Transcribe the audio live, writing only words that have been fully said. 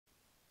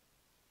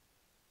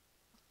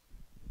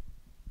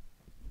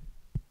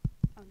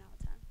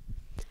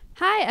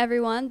Hi,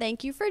 everyone.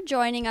 Thank you for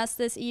joining us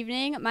this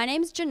evening. My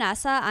name is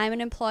Janessa. I'm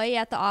an employee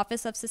at the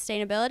Office of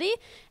Sustainability,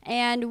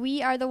 and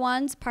we are the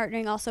ones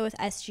partnering also with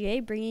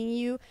SGA, bringing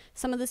you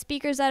some of the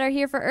speakers that are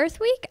here for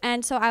Earth Week.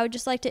 And so I would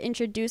just like to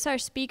introduce our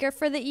speaker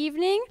for the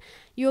evening.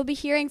 You will be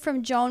hearing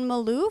from Joan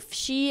Maloof.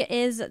 She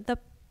is the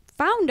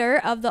founder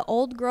of the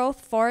Old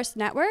Growth Forest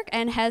Network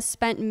and has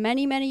spent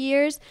many, many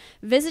years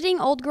visiting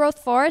old growth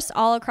forests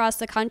all across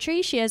the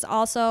country. She has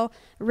also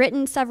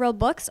written several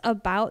books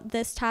about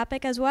this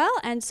topic as well.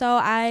 And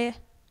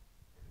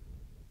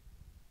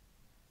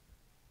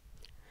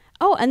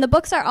the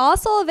books are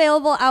also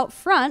available out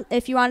front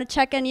if you want to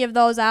check any of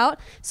those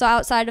out. So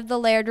outside of the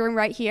layered room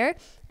right here.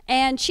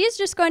 And she's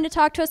just going to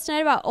talk to us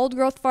tonight about old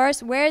growth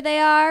forests, where they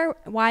are,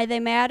 why they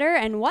matter,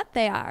 and what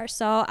they are.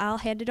 So I'll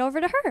hand it over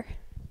to her.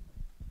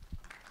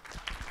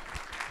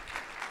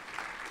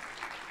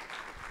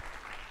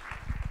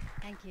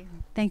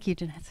 Thank you,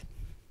 Jeanette.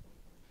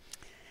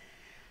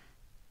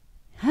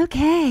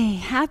 Okay,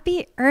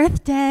 happy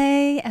Earth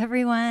Day,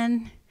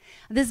 everyone.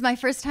 This is my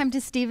first time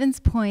to Stevens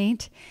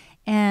Point,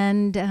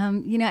 and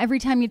every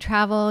time you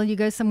travel, you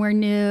go somewhere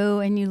new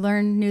and you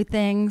learn new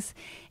things.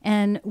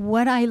 And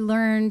what I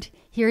learned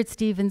here at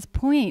Stevens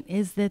Point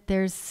is that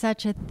there's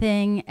such a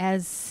thing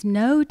as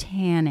snow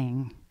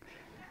tanning.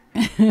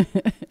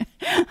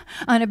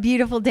 On a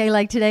beautiful day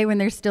like today when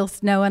there's still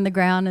snow on the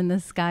ground and the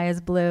sky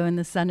is blue and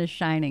the sun is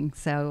shining.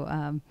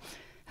 So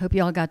hope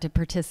you all got to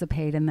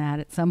participate in that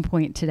at some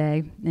point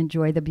today.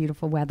 Enjoy the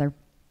beautiful weather.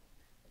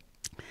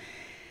 I'm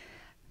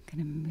going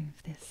to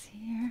move this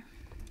here.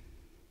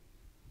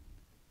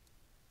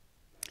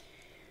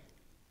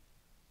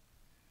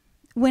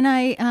 When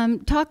I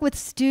talk with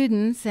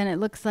students, and it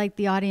looks like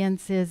the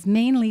audience is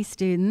mainly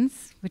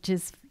students, which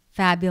is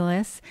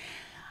fabulous,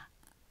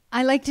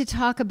 I like to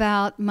talk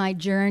about my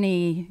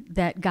journey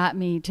that got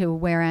me to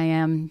where I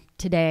am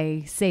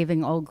today,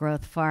 saving old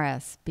growth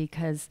forests,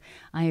 because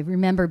I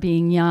remember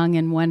being young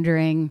and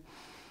wondering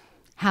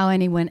how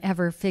anyone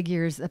ever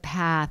figures a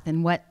path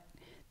and what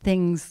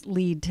things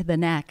lead to the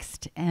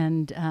next.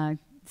 And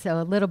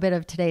so a little bit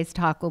of today's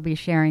talk will be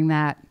sharing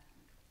that.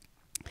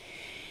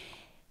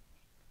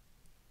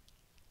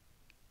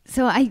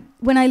 So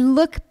when I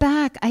look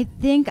back, I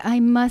think I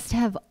must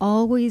have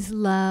always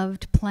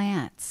loved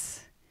plants.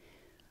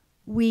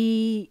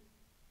 When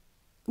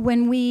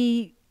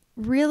we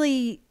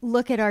really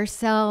look at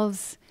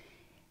ourselves,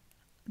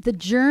 the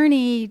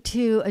journey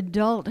to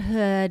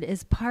adulthood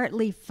is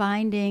partly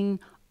finding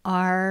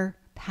our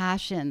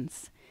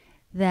passions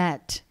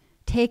that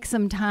take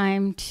some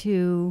time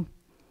to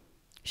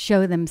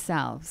show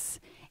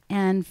themselves.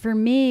 And for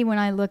me, when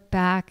I look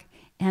back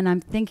and I'm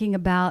thinking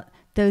about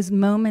those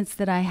moments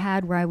that I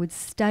had where I would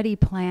study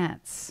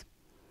plants,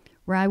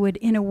 where I would,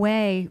 in a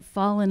way,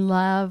 fall in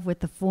love with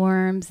the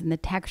forms and the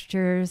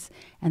textures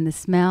and the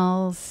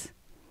smells.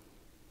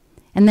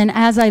 And then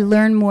as I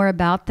learned more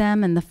about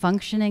them and the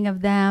functioning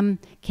of them,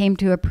 came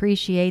to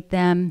appreciate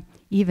them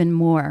even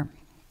more.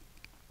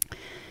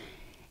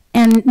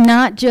 And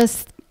not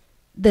just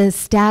the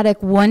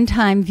static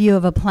one-time view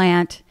of a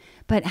plant,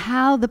 but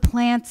how the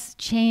plants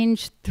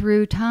change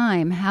through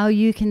time, how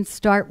you can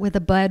start with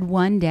a bud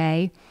one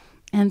day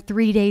and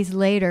 3 days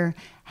later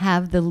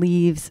have the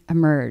leaves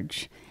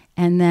emerge.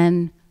 And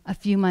then a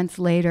few months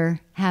later,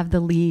 have the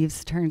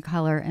leaves turn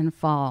color and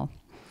fall.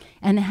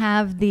 And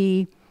have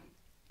the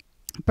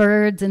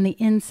birds and the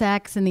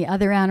insects and the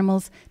other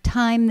animals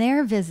time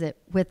their visit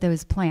with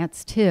those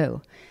plants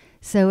too.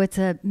 So it's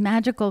a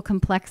magical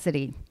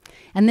complexity.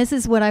 And this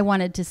is what I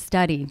wanted to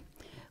study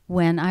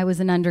when I was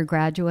an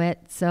undergraduate.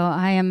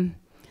 So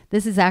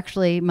this is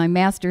actually my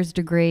master's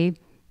degree,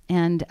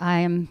 and I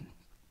am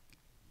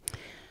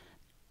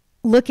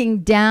looking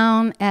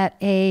down at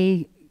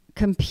a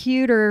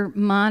computer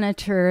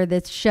monitor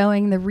that's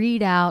showing the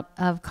readout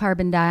of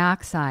carbon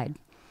dioxide.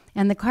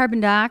 And the carbon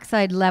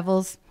dioxide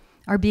levels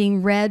are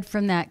being read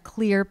from that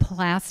clear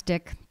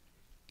plastic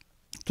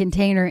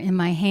container in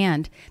my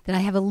hand that I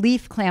have a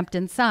leaf clamped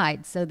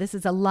inside. So this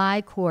is a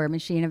LICOR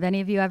machine. Have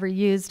any of you ever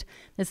used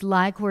this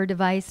LICOR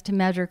device to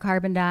measure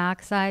carbon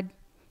dioxide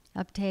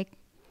uptake?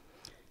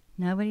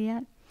 Nobody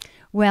yet?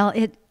 Well,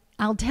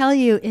 I'll tell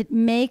you, it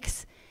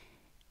makes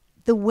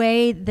the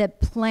way that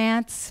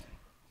plants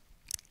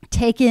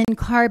take in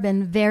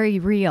carbon very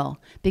real,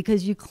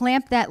 because you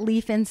clamp that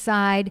leaf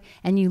inside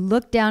and you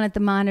look down at the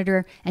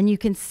monitor and you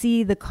can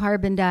see the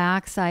carbon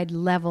dioxide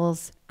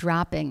levels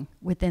dropping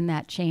within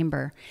that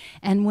chamber.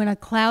 And when a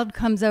cloud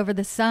comes over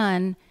the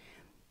sun,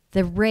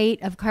 the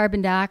rate of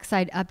carbon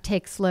dioxide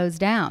uptake slows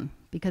down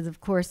because, of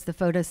course, the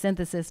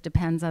photosynthesis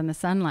depends on the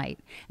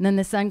sunlight. And then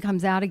the sun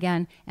comes out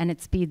again and it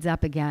speeds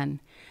up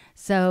again.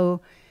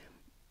 So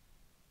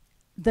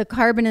the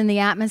carbon in the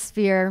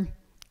atmosphere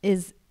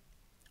is,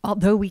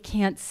 although we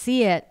can't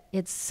see it,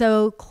 it's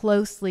so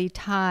closely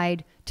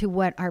tied to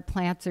what our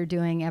plants are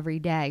doing every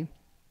day.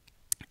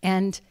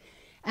 And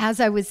as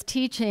I was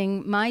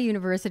teaching my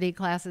university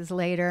classes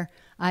later,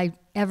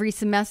 every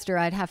semester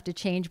I'd have to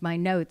change my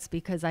notes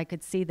because I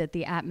could see that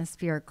the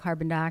atmospheric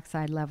carbon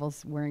dioxide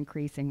levels were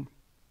increasing.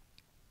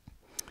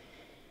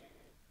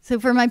 So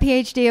for my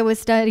PhD, I was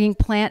studying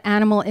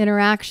plant-animal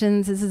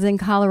interactions. This is in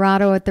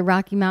Colorado at the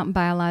Rocky Mountain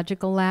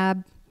Biological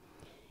Lab,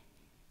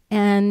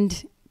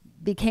 and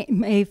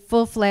became a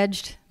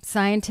full-fledged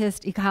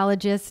scientist,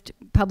 ecologist,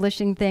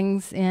 publishing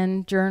things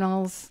in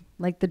journals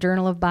like the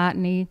Journal of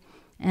Botany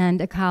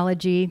and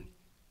Ecology.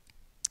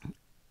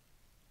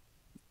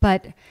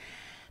 But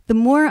the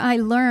more I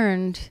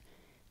learned,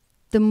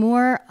 the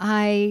more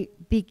I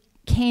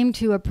came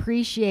to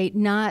appreciate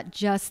not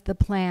just the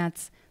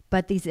plants,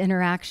 but these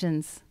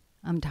interactions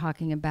I'm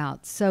talking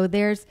about. So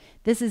this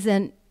is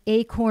an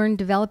acorn,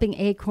 developing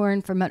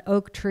acorn from an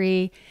oak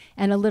tree,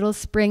 and a little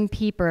spring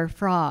peeper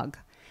frog.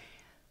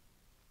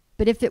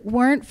 But if it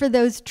weren't for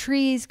those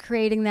trees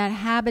creating that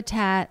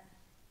habitat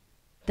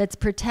that's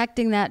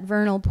protecting that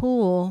vernal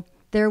pool,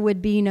 there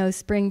would be no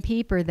spring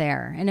peeper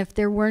there. And if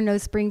there were no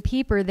spring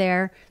peeper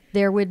there,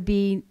 there would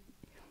be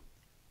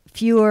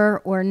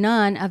fewer or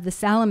none of the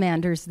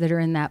salamanders that are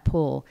in that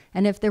pool.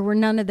 And if there were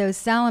none of those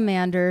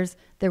salamanders,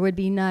 there would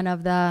be none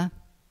of the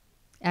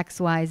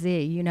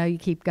XYZ. You know, you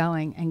keep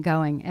going and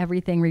going,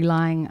 everything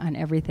relying on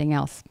everything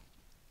else.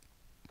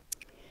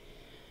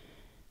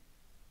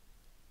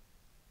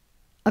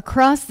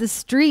 Across the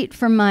street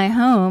from my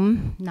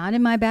home, not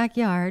in my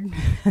backyard,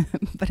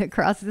 but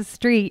across the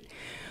street,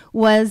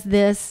 was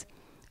this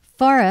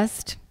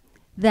forest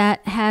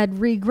that had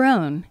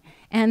regrown.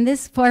 And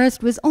this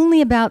forest was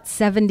only about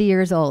 70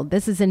 years old.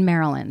 This is in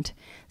Maryland.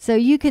 So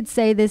you could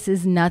say this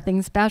is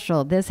nothing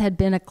special. This had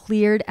been a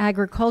cleared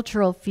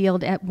agricultural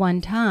field at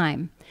one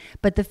time.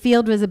 But the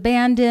field was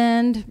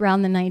abandoned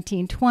around the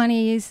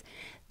 1920s.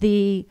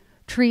 The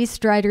trees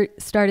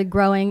started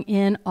growing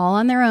in all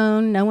on their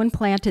own. No one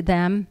planted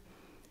them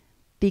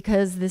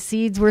because the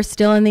seeds were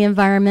still in the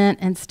environment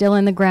and still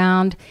in the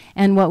ground.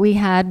 And what we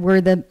had were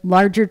the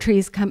larger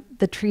trees,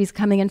 the trees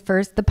coming in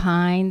first, the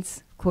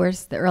pines, of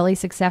course, the early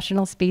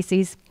successional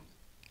species.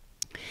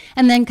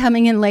 And then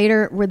coming in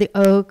later were the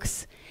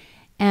oaks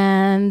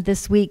and the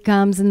sweet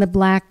gums and the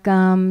black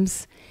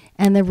gums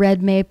and the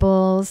red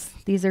maples.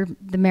 These are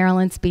the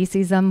Maryland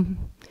species I'm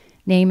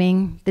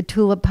naming. The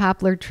tulip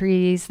poplar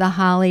trees, the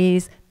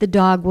hollies, the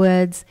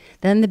dogwoods,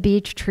 then the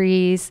beech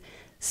trees.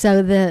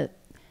 So the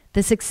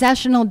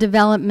successional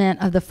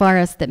development of the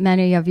forest that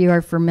many of you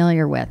are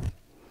familiar with.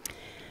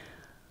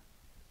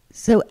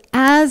 So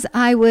as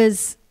I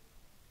was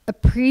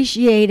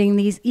appreciating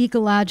these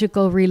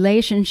ecological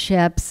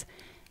relationships,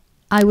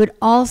 I would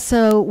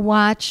also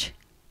watch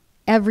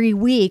every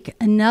week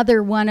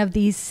another one of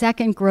these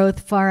second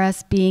growth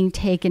forests being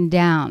taken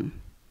down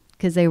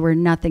because they were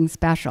nothing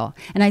special.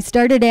 And I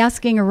started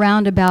asking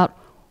around about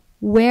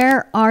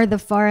where are the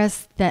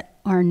forests that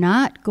are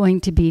not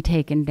going to be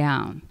taken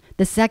down,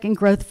 the second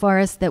growth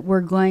forests that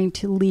we're going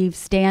to leave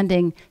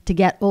standing to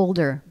get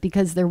older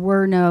because there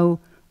were no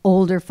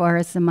older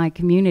forests in my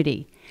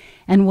community.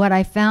 And what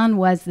I found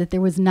was that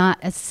there was not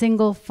a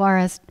single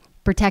forest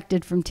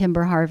protected from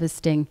timber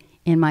harvesting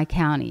in my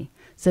county.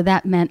 So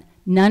that meant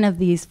none of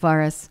these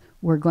forests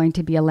were going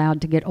to be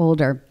allowed to get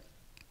older.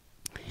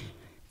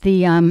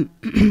 The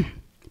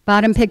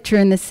bottom picture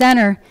in the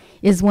center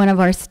is one of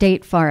our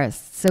state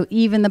forests. So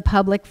even the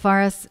public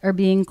forests are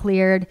being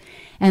cleared.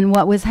 And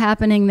what was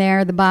happening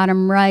there, the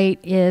bottom right,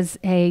 is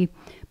a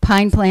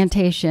pine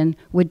plantation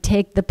would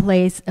take the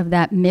place of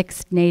that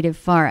mixed native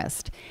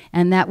forest.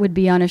 And that would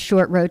be on a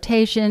short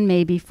rotation,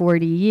 maybe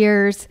 40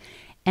 years.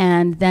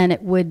 And then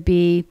it would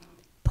be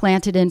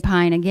planted in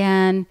pine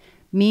again,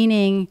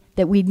 meaning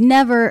that we'd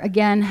never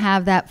again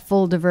have that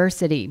full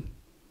diversity.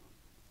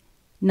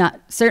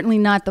 Certainly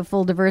not the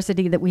full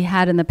diversity that we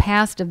had in the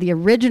past of the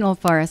original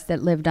forest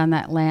that lived on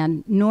that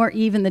land, nor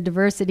even the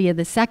diversity of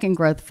the second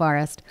growth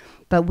forest,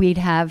 but we'd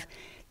have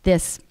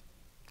this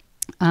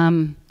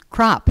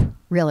crop,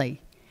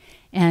 really.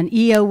 And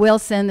E.O.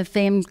 Wilson, the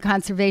famed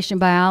conservation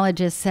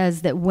biologist,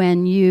 says that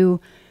when you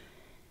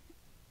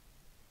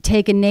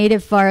take a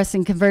native forest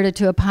and convert it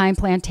to a pine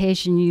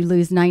plantation, you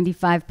lose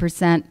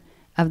 95%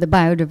 of the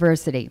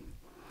biodiversity.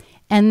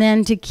 And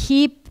then to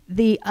keep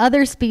the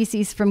other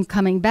species from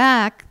coming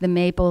back, the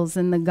maples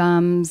and the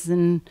gums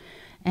and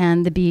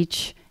the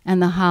beech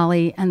and the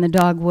holly and the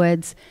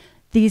dogwoods,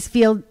 these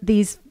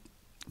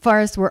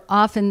forests were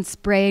often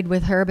sprayed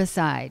with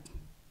herbicide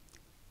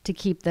to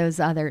keep those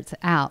others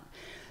out.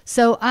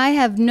 So I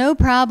have no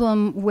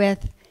problem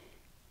with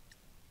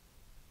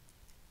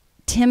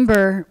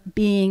timber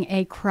being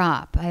a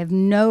crop. I have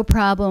no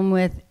problem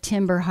with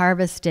timber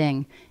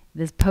harvesting.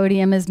 This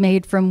podium is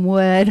made from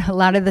wood. A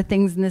lot of the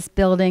things in this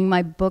building,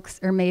 my books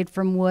are made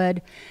from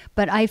wood.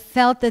 But I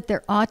felt that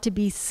there ought to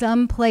be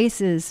some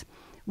places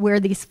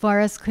where these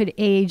forests could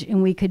age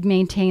and we could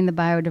maintain the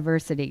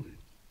biodiversity.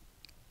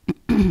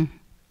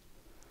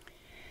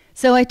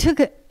 So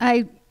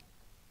I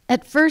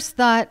at first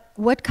thought,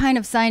 what kind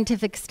of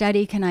scientific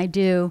study can I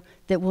do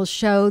that will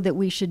show that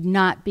we should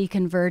not be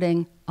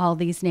converting all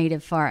these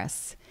native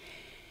forests?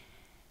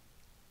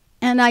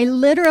 And I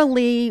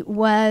literally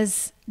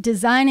was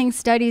designing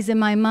studies in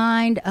my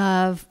mind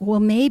of, well,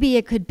 maybe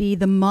it could be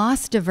the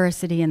moss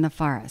diversity in the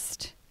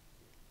forest.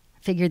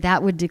 Figured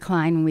that would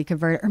decline when we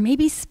convert. Or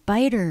maybe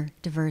spider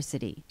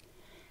diversity,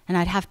 and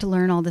I'd have to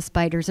learn all the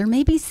spiders. Or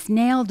maybe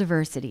snail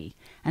diversity,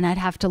 and I'd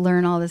have to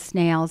learn all the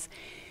snails.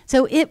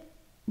 So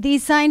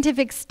these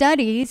scientific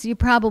studies, you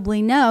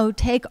probably know,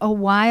 take a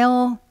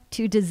while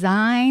to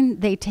design.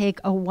 They take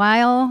a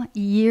while,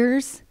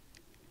 years,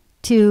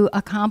 to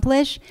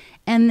accomplish,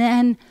 and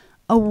then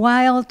a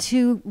while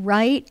to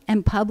write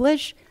and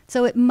publish.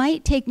 So it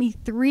might take me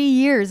 3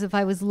 years, if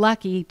I was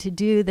lucky, to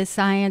do the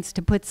science,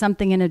 to put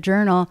something in a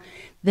journal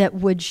that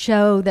would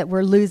show that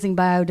we're losing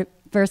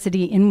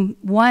biodiversity in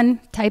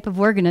one type of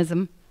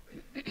organism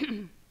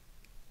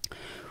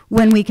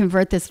when we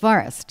convert this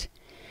forest.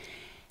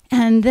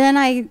 And then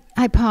I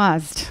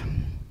paused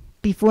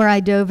before I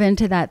dove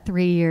into that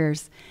 3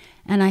 years.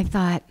 And I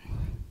thought,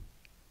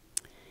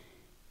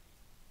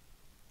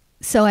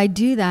 so I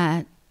do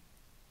that,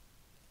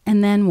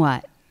 and then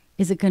what?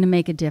 Is it going to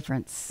make a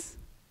difference?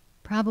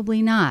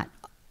 Probably not.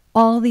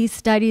 All these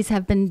studies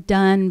have been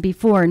done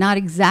before, not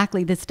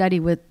exactly the study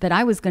that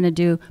I was going to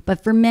do,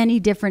 but for many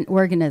different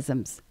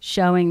organisms,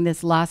 showing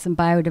this loss in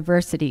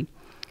biodiversity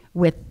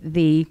with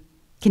the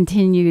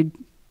continued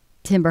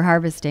timber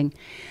harvesting.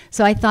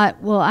 So I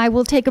thought, well, I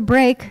will take a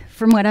break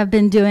from what I've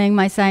been doing,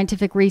 my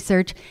scientific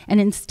research, and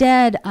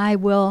instead I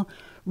will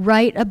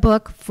write a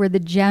book for the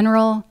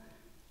general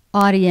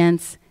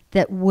audience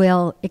that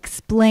will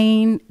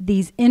explain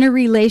these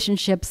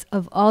interrelationships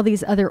of all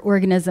these other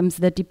organisms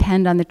that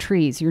depend on the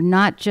trees. You're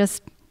not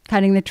just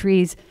cutting the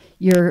trees,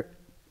 you're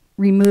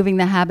removing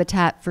the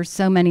habitat for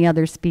so many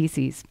other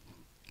species.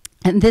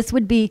 And this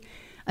would be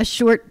a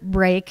short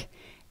break,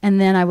 and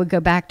then I would go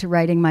back to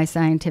writing my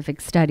scientific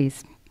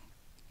studies.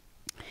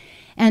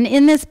 And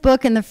in this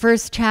book, in the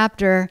first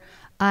chapter,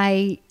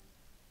 I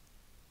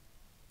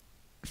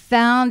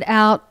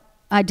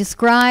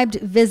described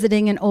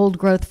visiting an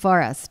old-growth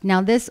forest.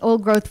 Now, this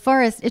old-growth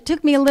forest, it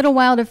took me a little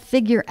while to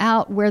figure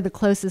out where the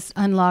closest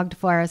unlogged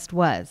forest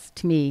was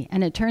to me.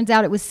 And it turns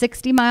out it was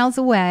 60 miles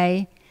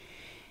away,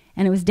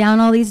 and it was down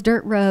all these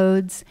dirt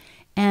roads,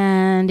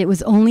 and it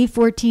was only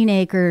 14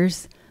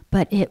 acres,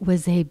 but it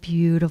was a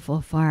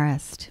beautiful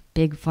forest,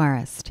 big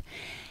forest.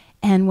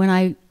 And when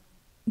I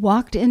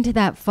walked into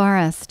that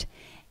forest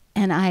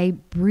and I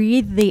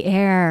breathed the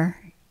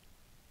air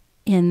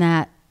in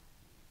that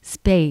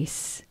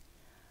space,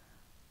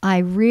 I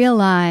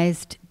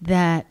realized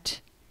that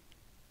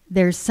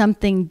there's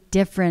something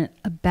different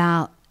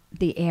about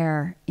the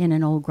air in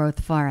an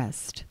old-growth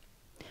forest.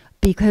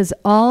 Because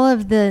all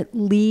of the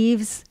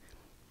leaves,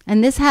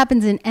 and this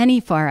happens in any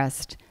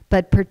forest,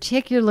 but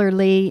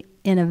particularly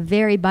in a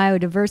very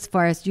biodiverse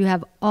forest, you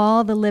have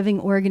all the living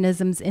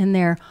organisms in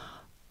there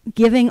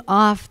giving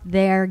off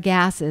their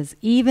gases.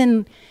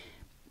 Even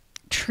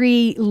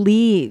tree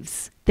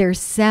leaves, their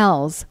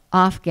cells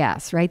off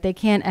gas, right? They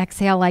can't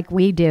exhale like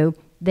we do.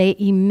 They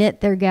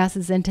emit their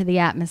gases into the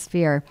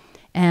atmosphere.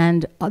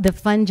 And the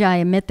fungi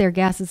emit their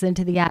gases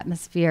into the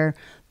atmosphere.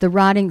 The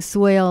rotting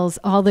soils,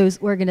 all those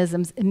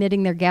organisms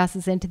emitting their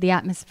gases into the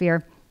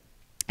atmosphere.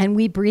 And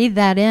we breathe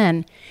that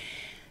in.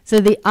 So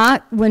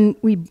when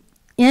we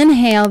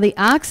inhale, the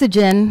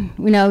oxygen,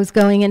 is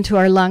going into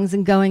our lungs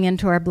and going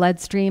into our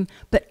bloodstream,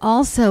 but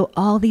also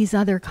all these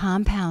other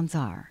compounds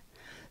are.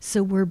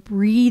 So we're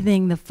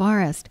breathing the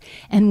forest.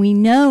 And we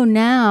know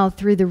now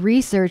through the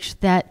research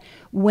that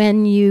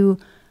when you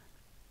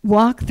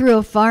walk through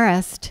a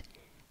forest,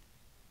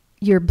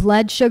 your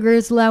blood sugar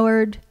is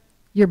lowered,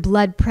 your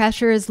blood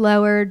pressure is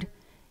lowered,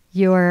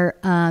 your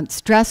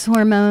stress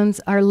hormones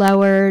are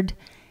lowered.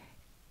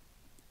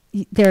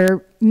 There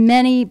are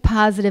many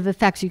positive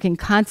effects. You can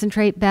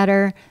concentrate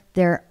better.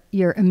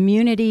 Your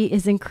immunity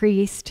is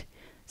increased.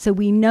 So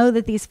we know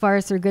that these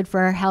forests are good for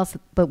our health,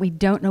 but we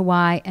don't know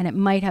why, and it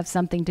might have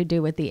something to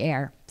do with the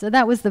air. So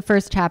that was the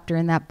first chapter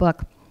in that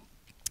book.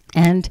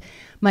 And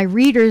my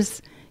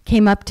readers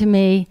came up to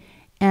me,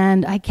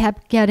 and I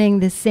kept getting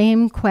the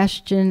same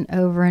question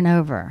over and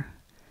over.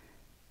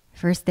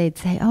 First they'd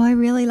say, "Oh, I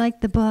really like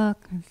the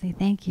book." I'd say,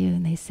 "Thank you."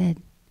 And they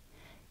said,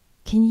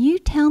 "Can you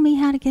tell me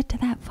how to get to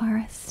that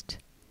forest?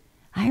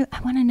 I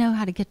want to know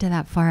how to get to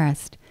that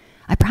forest.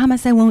 I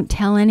promise I won't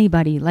tell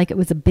anybody," like it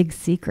was a big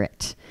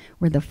secret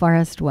where the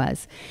forest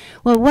was.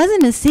 Well, it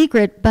wasn't a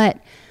secret,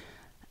 but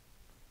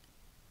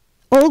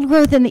old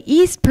growth in the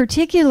East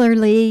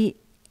particularly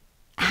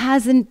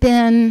hasn't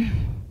been,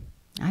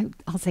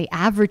 I'll say,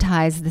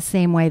 advertised the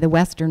same way the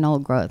Western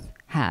old growth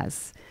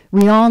has.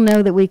 We all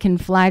know that we can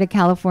fly to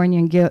California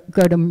and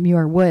go to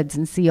Muir Woods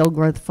and see old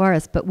growth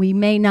forest, but we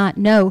may not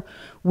know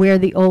where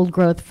the old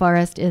growth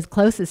forest is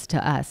closest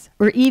to us,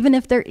 or even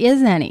if there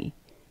is any,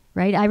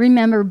 right? I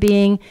remember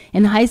being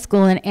in high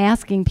school and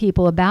asking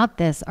people about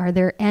this. Are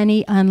there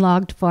any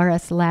unlogged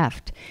forests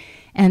left?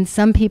 And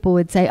some people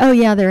would say, "Oh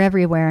yeah, they're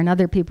everywhere." And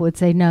other people would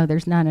say, "No,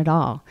 there's none at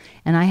all."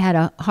 And I had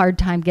a hard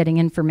time getting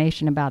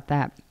information about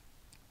that.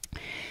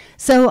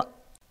 So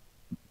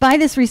by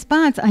this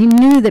response, I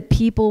knew that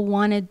people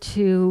wanted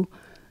to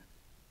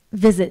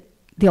visit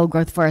the old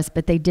growth forest,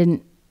 but they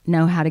didn't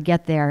know how to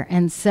get there.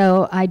 And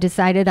so I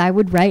decided I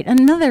would write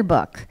another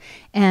book.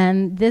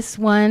 And this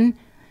one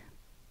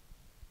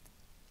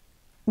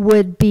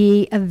would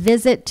be a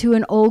visit to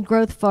an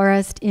old-growth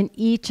forest in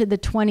each of the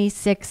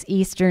 26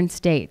 eastern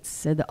states.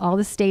 So all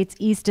the states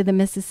east of the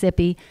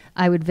Mississippi,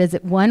 I would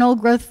visit one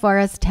old-growth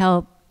forest,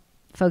 tell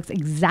folks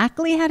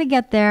exactly how to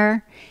get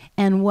there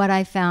and what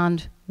I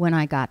found when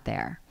I got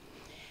there.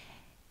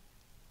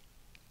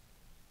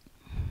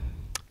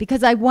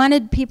 Because I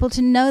wanted people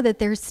to know that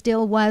there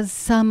still was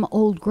some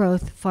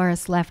old-growth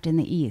forest left in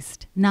the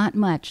east. Not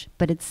much,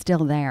 but it's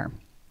still there.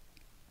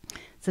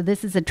 So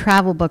this is a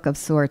travel book of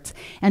sorts.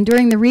 And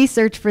during the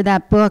research for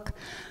that book,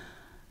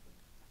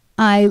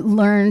 I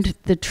learned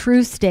the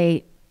true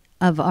state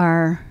of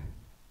our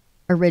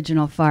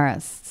original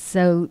forests.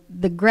 So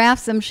the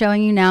graphs I'm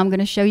showing you now, I'm going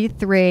to show you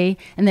 3,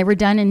 and they were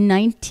done in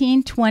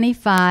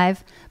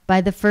 1925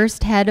 by the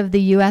first head of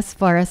the U.S.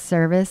 Forest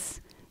Service,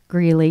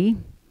 Greeley.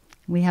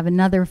 We have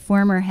another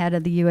former head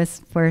of the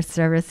U.S. Forest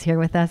Service here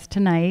with us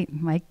tonight,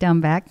 Mike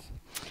Dumbeck.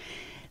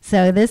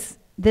 So this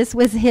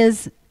was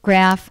his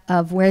graph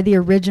of where the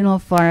original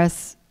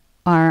forests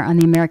are on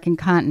the American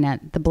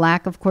continent. The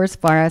black, of course,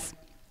 forests,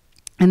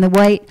 and the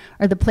white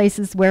are the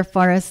places where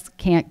forests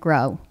can't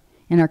grow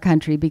in our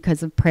country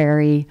because of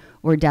prairie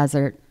or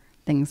desert,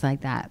 things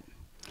like that.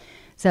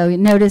 So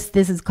notice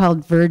this is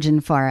called virgin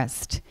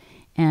forest,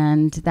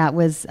 and that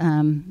was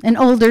an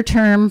older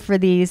term for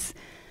these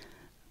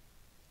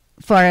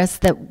forests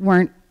that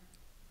weren't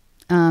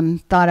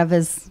thought of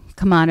as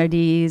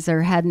commodities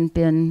or hadn't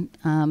been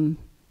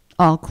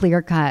all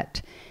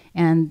clear-cut.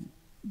 And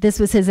this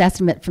was his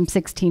estimate from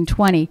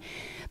 1620.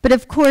 But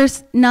of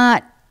course,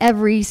 not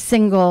every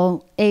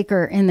single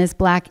acre in this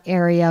black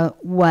area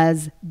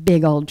was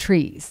big old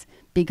trees,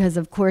 because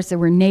of course there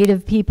were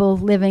native people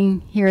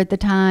living here at the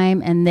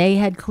time, and they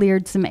had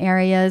cleared some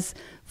areas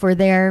for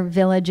their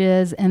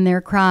villages and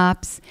their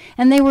crops,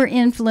 and they were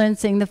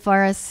influencing the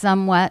forest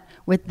somewhat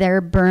with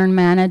their burn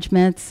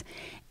managements.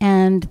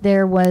 And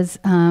there was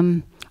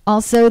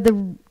also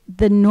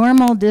the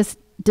normal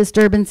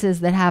disturbances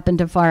that happen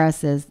to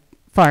forests,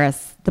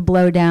 the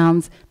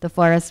blowdowns, the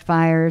forest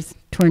fires,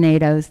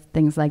 tornadoes,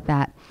 things like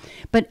that.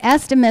 But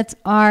estimates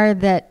are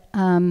that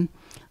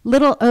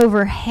little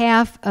over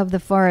half of the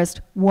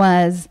forest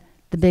was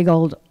the big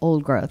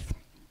old growth.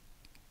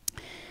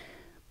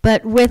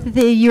 But with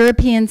the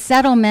European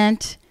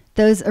settlement,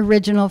 those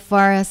original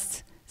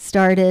forests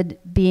started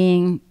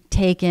being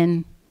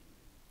taken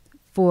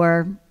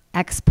for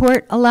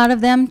export, a lot of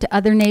them, to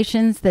other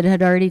nations that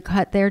had already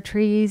cut their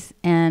trees,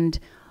 and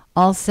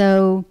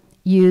also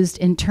used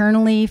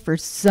internally for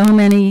so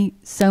many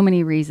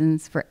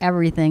reasons, for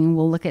everything.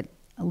 We'll look at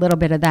a little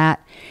bit of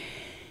that.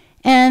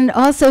 And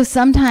also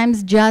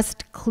sometimes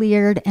just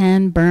cleared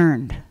and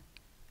burned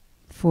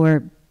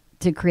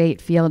to create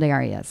field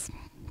areas.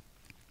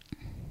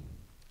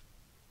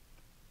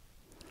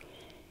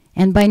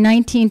 And by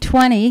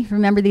 1920,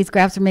 remember these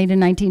graphs were made in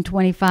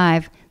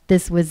 1925,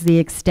 this was the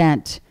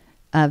extent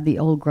of the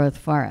old growth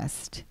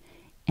forest.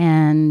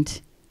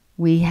 And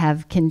we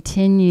have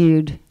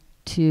continued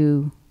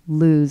to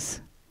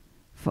lose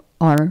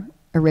our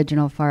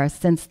original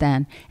forest since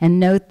then. And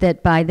note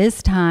that by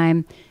this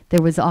time,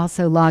 there was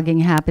also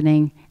logging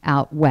happening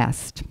out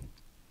west.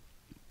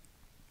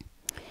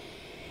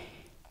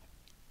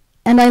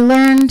 And I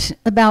learned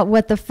about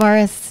what the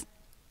forests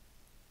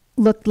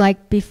looked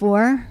like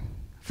before,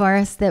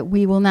 forests that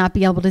we will not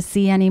be able to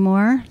see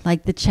anymore,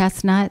 like the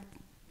chestnut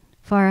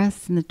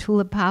forests and the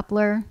tulip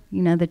poplar,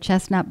 you know, the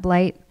chestnut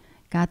blight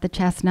got the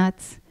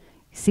chestnuts.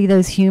 You see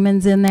those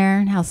humans in there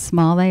and how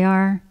small they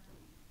are.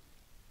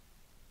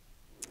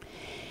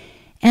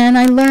 And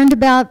I learned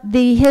about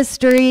the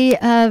history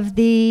of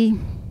the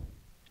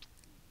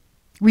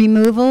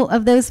removal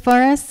of those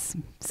forests.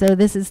 So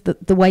this is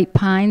the white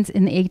pines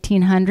in the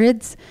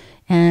 1800s,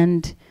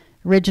 and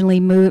originally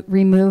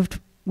removed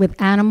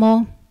with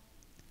animal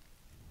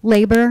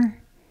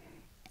labor,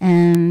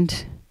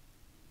 and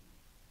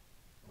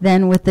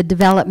then with the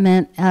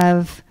development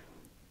of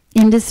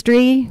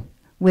industry,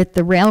 with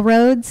the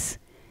railroads,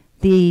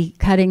 the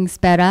cutting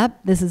sped up.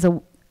 This is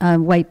a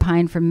white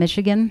pine from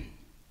Michigan.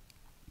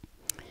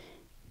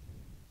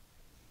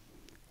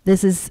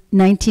 This is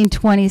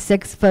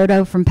 1926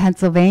 photo from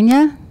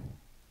Pennsylvania.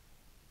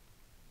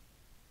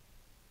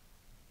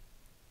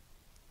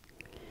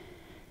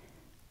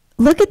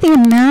 Look at the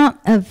amount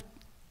of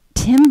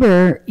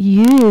timber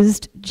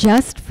used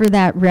just for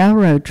that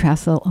railroad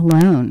trestle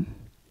alone.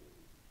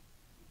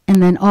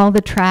 And then all the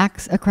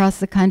tracks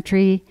across the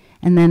country,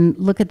 and then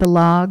look at the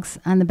logs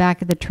on the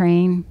back of the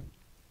train.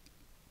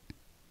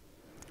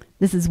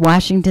 This is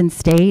Washington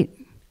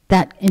State.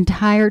 That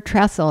entire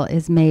trestle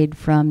is made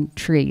from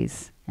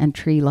trees and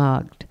tree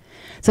logged.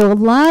 So a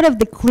lot of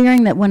the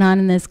clearing that went on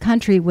in this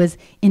country was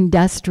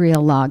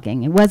industrial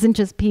logging. It wasn't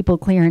just people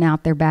clearing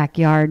out their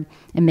backyard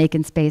and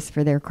making space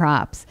for their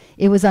crops.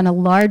 It was on a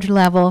large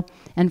level,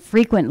 and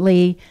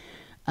frequently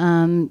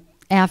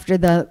after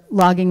the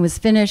logging was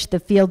finished, the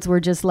fields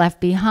were just left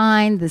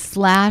behind. The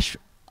slash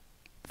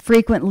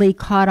frequently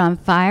caught on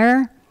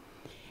fire,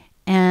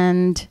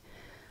 and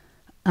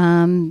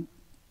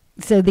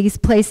so these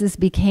places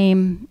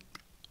became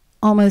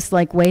almost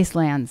like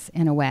wastelands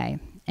in a way.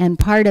 And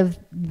part of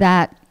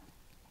that,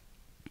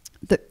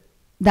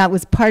 that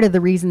was part of the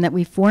reason that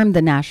we formed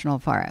the national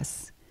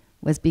forests,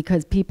 was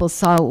because people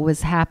saw what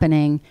was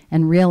happening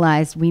and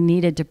realized we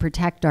needed to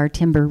protect our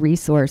timber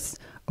resource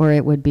or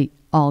it would be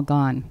all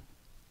gone.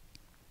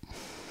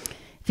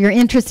 If you're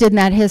interested in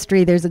that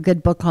history, there's a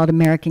good book called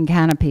American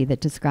Canopy that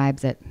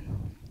describes it.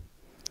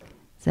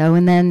 So,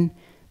 and then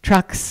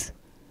trucks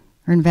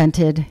were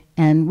invented,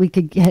 and we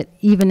could get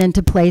even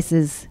into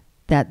places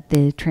that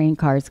the train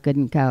cars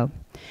couldn't go.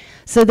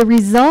 So the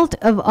result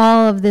of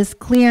all of this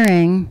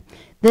clearing,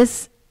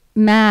 this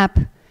map,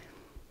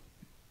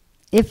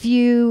 if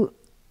you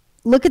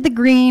look at the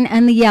green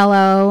and the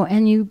yellow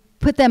and you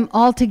put them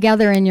all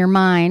together in your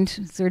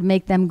mind, sort of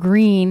make them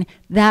green,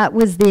 that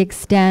was the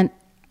extent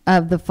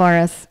of the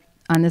forests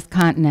on this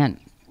continent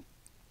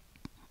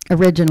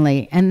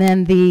originally. And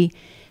then the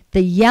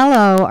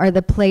yellow are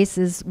the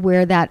places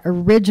where that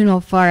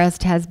original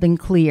forest has been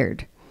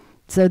cleared.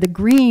 So the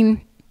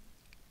green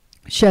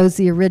shows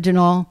the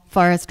original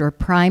forest or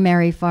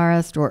primary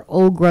forest or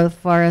old growth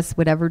forest,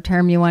 whatever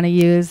term you want to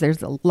use.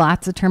 There's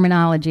lots of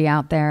terminology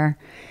out there.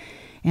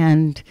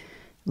 And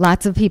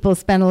lots of people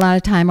spend a lot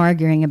of time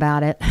arguing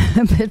about it.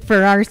 But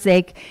for our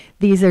sake,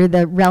 these are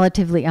the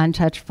relatively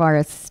untouched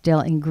forests still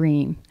in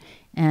green.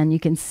 And you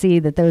can see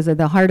that those are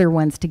the harder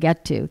ones to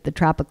get to, the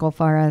tropical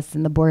forests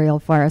and the boreal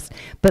forest.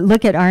 But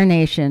look at our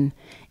nation,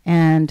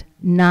 and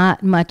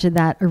not much of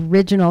that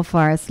original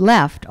forest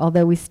left,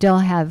 although we still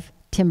have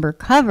timber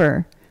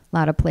cover, a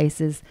lot of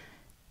places,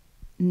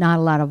 not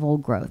a lot of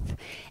old growth.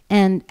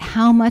 And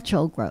how much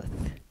old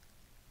growth?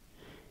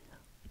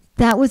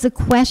 That was a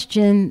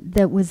question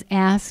that was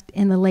asked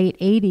in the late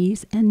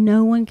 80s, and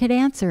no one could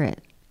answer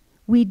it.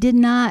 We did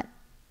not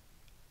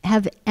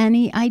have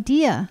any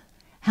idea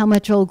how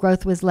much old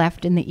growth was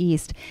left in the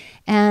East.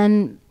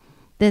 And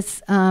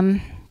this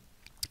woman,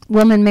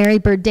 Mary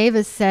Bird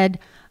Davis, said,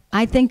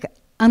 I think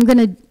I'm going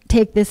to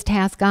take this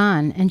task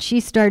on. And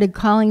she started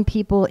calling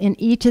people in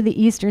each of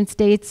the eastern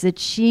states that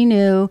she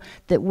knew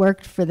that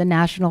worked for the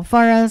national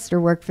forest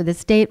or worked for the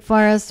state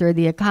forest or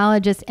the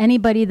ecologist,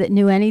 anybody that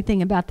knew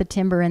anything about the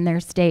timber in their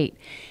state.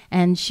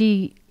 And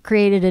she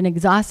created an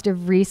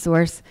exhaustive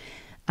resource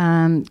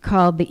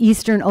called the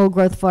Eastern Old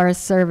Growth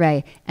Forest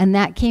Survey, and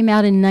that came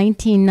out in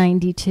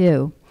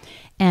 1992.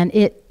 And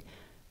it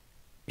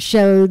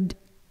showed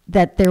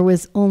that there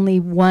was only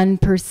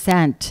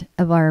 1%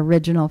 of our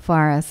original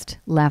forest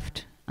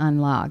left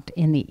unlogged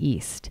in the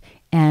East.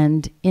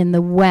 And in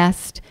the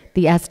West,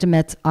 the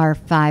estimates are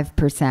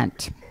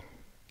 5%.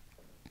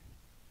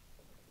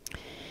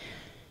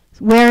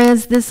 Where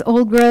is this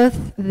old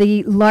growth?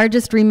 The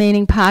largest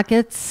remaining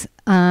pockets,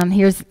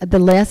 here's the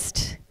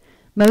list,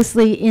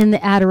 mostly in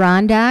the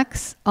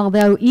Adirondacks,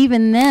 although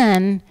even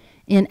then,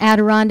 in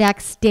Adirondack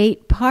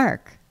State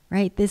Park,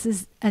 right? This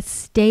is a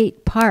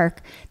state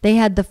park. They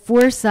had the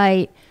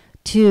foresight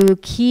to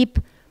keep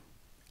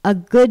a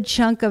good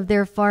chunk of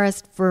their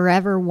forest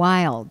forever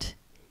wild.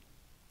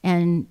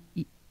 And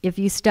if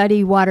you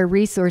study water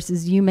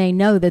resources, you may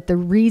know that the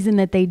reason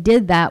that they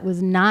did that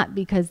was not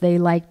because they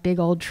liked big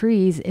old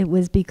trees, it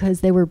was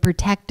because they were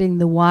protecting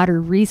the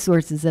water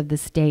resources of the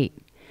state,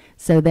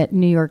 so that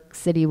New York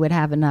City would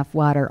have enough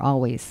water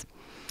always.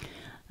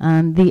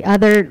 The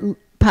other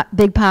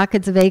big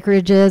pockets of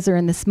acreages are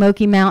in the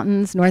Smoky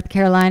Mountains, North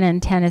Carolina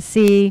and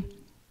Tennessee.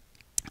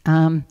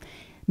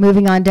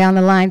 Moving on down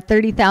the line,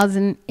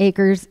 30,000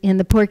 acres in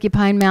the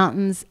Porcupine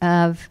Mountains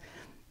of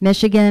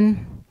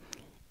Michigan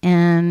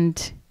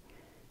and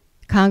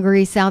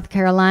Congaree, South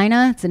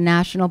Carolina. It's a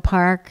national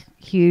park,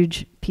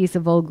 huge piece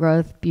of old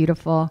growth,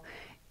 beautiful,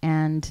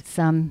 and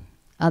some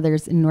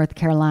others in North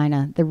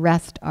Carolina. The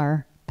rest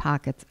are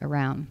pockets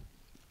around.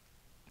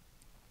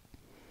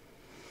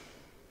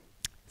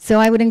 So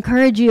I would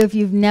encourage you, if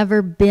you've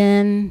never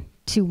been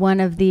to one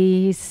of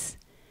these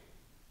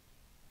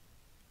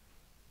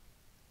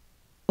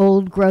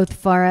old growth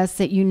forests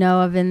that you know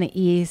of in the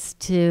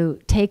East, to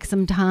take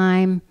some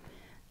time,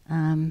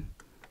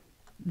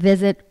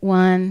 visit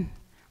one.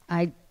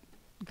 I'm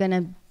going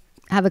to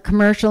have a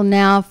commercial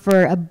now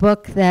for a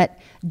book that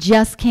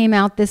just came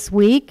out this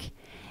week,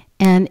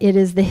 and it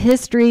is The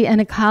History and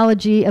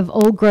Ecology of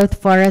Old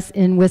Growth Forests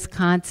in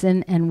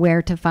Wisconsin and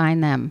Where to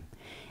Find Them.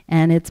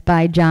 And it's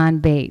by John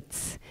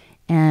Bates.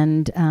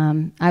 And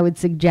I would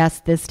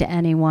suggest this to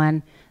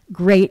anyone.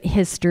 Great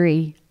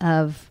history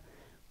of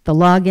the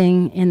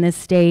logging in this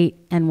state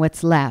and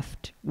what's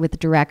left with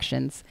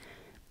directions.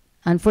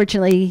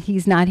 Unfortunately,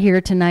 he's not here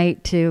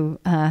tonight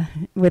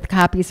with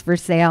copies for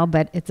sale,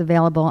 but it's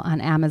available on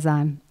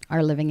Amazon,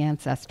 Our Living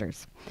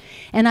Ancestors.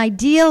 And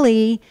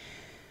ideally,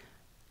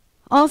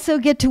 also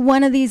get to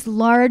one of these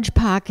large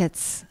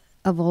pockets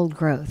of old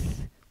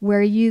growth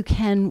where you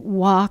can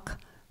walk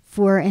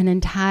for an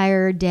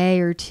entire day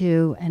or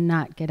two and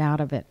not get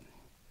out of it.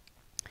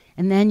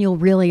 And then you'll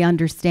really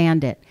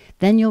understand it.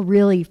 Then you'll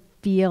really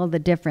feel the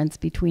difference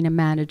between a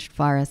managed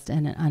forest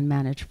and an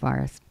unmanaged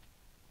forest.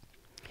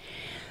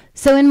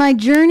 So in my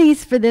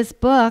journeys for this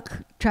book,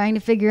 trying to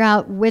figure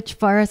out which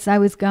forests I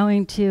was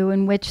going to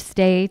and which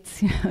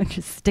states,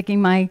 just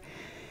sticking my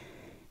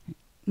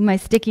my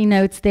sticky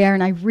notes there,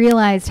 and I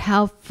realized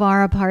how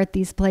far apart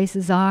these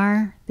places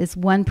are. This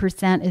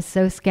 1% is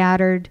so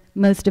scattered,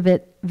 most of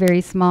it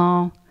very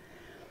small.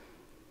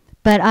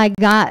 But I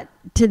got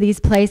to these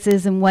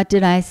places, and what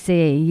did I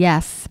see?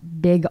 Yes,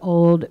 big,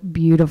 old,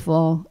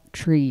 beautiful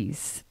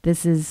trees.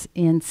 This is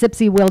in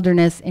Sipsey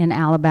Wilderness in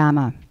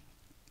Alabama,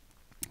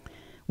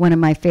 one of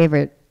my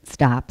favorite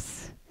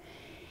stops.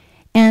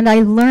 And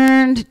I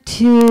learned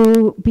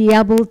to be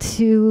able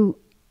to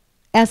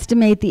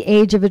estimate the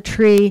age of a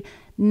tree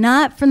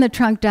not from the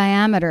trunk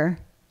diameter,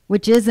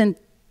 which isn't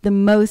the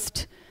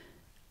most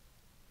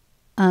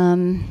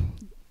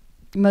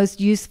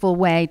useful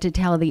way to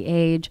tell the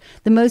age.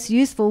 The most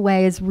useful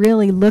way is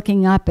really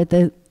looking up at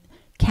the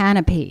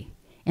canopy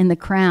in the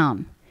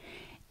crown.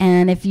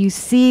 And if you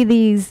see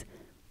these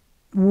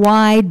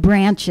wide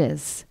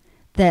branches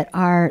that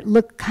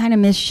look kind of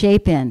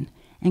misshapen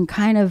and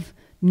kind of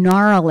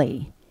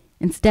gnarly,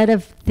 instead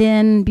of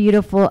thin,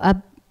 beautiful,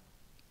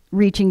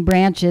 up-reaching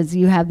branches,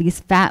 you have these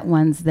fat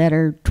ones that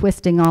are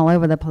twisting all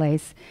over the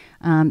place.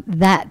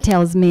 That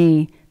tells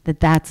me that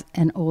that's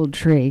an old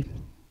tree.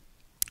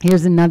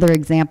 Here's another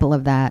example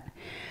of that.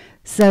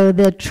 So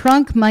the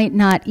trunk might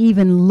not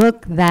even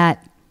look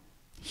that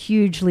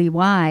hugely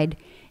wide,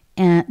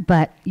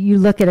 but you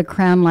look at a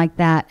crown like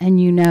that and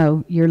you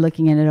know you're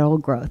looking at an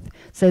old growth.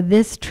 So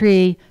this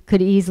tree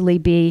could easily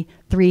be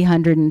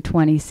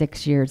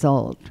 326 years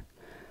old.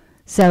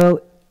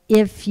 So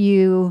if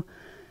you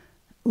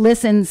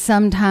listen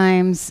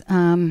sometimes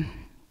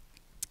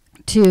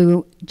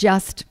to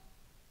just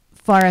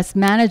forest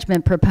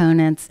management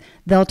proponents,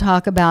 they'll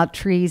talk about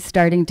trees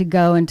starting to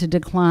go into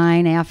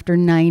decline after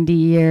 90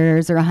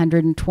 years or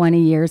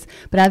 120 years.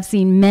 But I've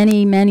seen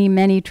many, many,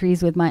 many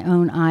trees with my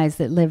own eyes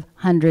that live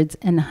hundreds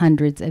and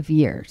hundreds of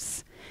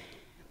years.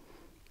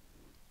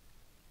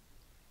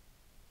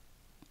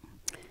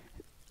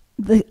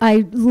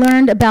 I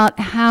learned about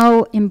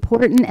how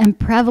important and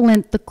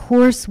prevalent the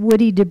coarse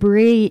woody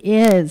debris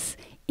is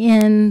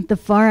in the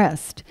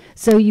forest.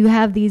 So you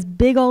have these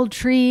big old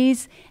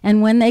trees, and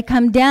when they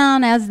come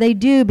down, as they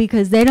do,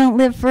 because they don't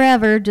live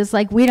forever, just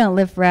like we don't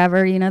live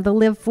forever, you know, they'll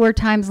live 4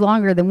 times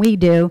longer than we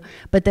do,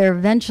 but they're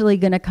eventually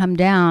going to come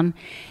down.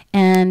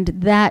 And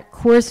that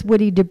coarse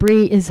woody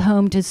debris is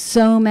home to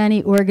so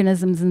many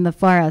organisms in the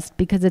forest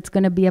because it's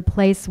going to be a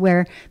place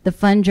where the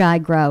fungi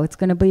grow. It's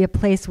going to be a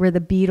place where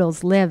the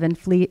beetles live and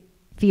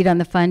feed on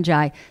the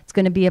fungi. It's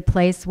going to be a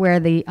place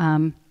where the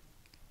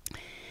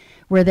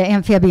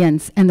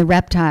amphibians and the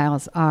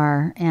reptiles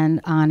are, and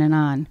on and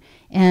on.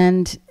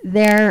 And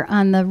there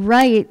on the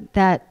right,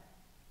 that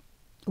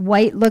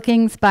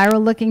white-looking,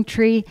 spiral-looking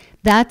tree,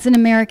 that's an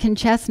American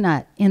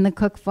chestnut in the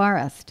Cook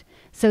Forest.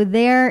 So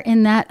there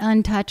in that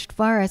untouched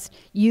forest,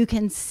 you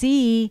can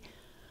see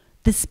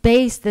the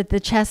space that the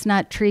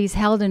chestnut trees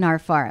held in our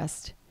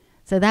forest.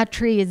 So that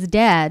tree is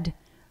dead,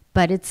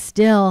 but it's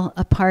still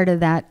a part of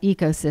that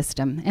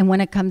ecosystem. And when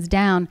it comes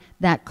down,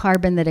 that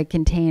carbon that it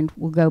contained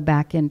will go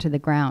back into the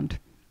ground.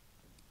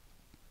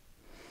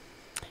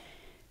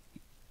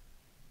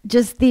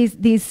 Just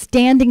these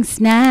standing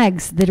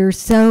snags that are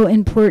so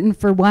important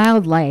for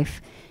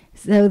wildlife.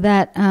 So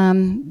that,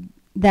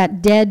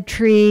 that dead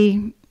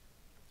tree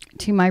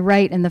to my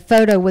right in the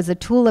photo was a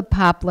tulip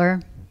poplar.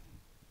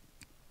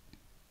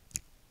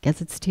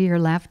 Guess it's to your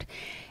left.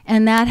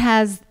 And that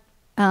has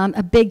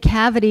a big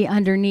cavity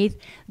underneath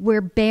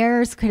where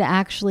bears could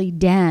actually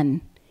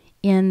den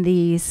in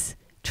these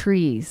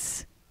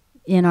trees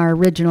in our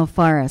original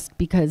forest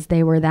because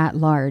they were that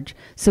large.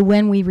 So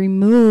when we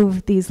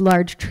remove these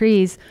large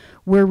trees,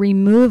 we're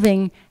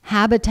removing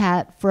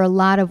habitat for a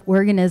lot of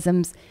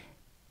organisms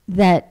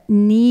that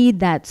need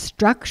that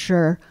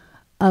structure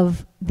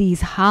of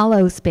these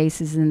hollow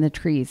spaces in the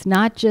trees,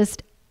 not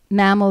just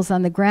mammals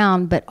on the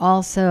ground, but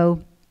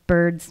also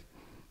birds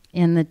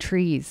in the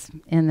trees,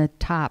 in the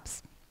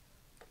tops.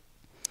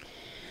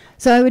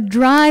 So I would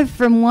drive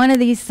from one of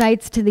these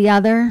sites to the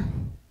other,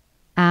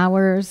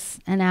 hours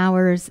and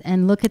hours,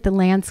 and look at the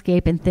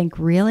landscape and think,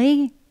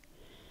 really?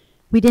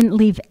 We didn't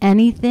leave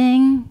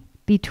anything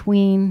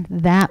between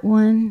that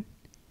one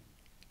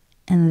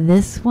and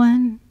this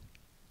one?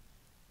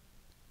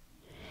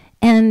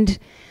 And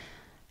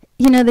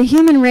you know, the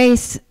human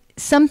race,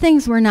 some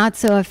things we're not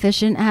so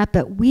efficient at,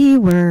 but we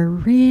were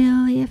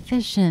really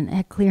efficient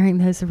at clearing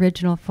those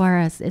original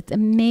forests. It's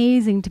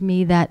amazing to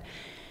me that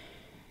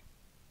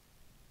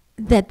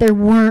there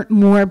weren't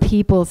more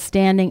people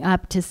standing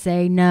up to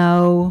say,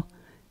 no,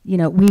 you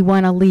know, we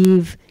want to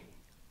leave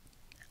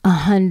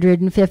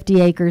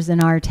 150 acres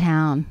in our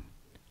town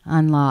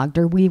unlogged,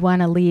 or we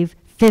want to leave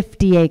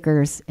 50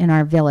 acres in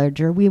our village,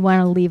 or we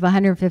want to leave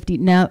 150,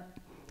 no,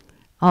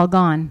 all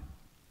gone.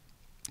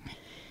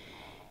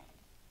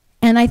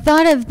 And I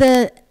thought of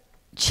the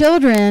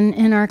children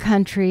in our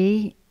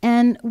country,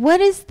 and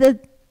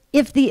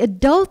if the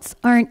adults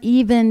aren't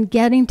even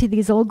getting to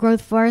these old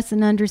growth forests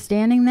and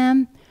understanding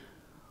them,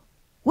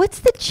 what's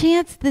the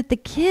chance that the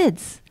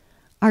kids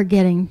are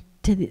getting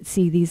to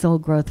see these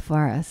old growth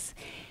forests?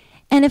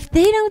 And if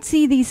they don't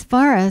see these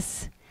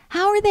forests,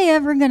 how are they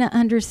ever going to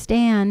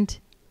understand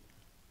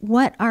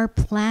what our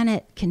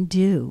planet can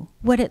do,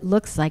 what it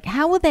looks like.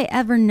 How will they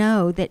ever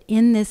know that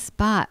in this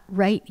spot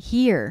right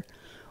here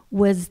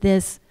was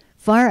this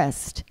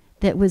forest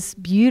that was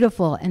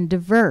beautiful and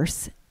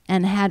diverse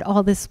and had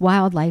all this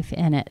wildlife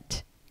in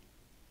it?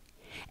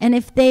 And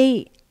if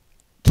they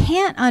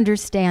can't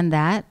understand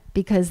that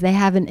because they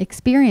haven't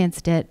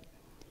experienced it,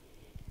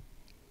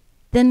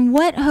 then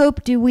what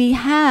hope do we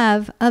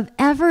have of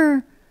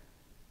ever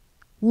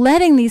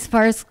letting these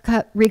forests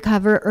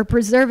recover or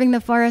preserving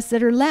the forests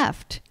that are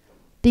left?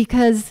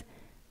 Because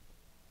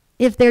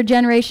if their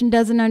generation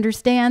doesn't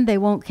understand, they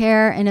won't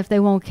care, and if they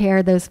won't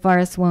care, those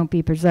forests won't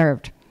be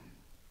preserved.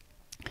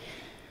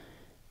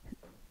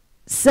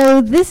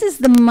 So this is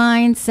the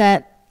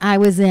mindset I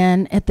was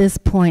in at this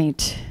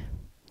point.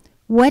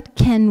 What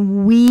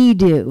can we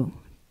do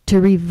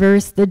to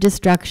reverse the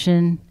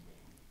destruction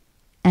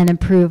and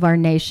improve our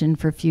nation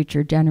for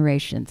future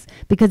generations?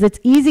 Because it's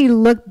easy to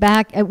look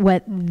back at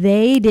what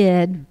they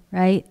did,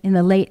 right, in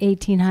the late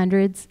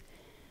 1800s,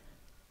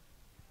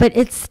 but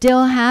it's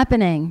still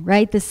happening,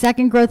 right? The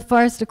second growth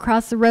forest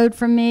across the road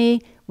from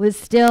me was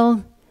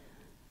still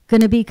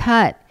going to be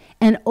cut,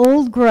 and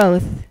old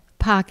growth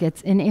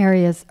pockets in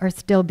areas are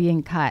still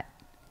being cut.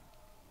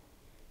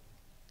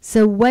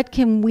 So what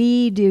can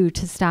we do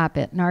to stop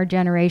it in our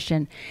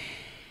generation?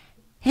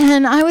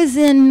 And I was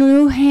in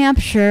New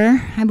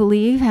Hampshire, I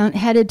believe,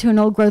 headed to an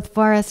old growth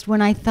forest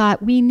when I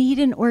thought we need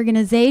an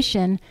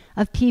organization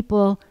of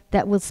people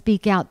that will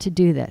speak out to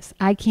do this.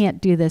 I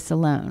can't do this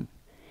alone.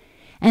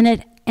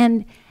 And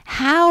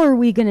how are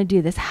we going to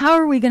do this? How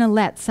are we going to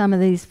let some of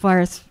these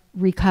forests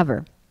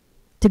recover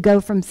to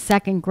go from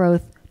second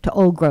growth to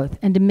old growth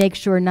and to make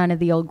sure none of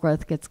the old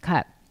growth gets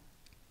cut?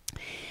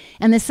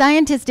 And the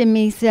scientist in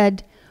me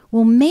said,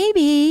 well,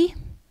 maybe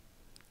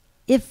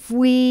if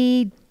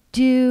we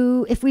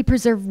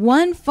preserve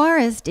one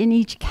forest in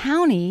each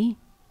county,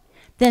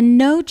 then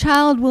no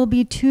child will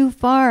be too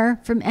far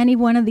from any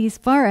one of these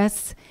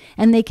forests,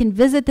 and they can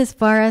visit this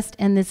forest,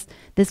 and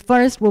this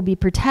forest will be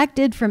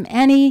protected from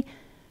any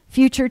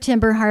future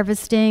timber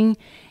harvesting,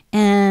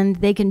 and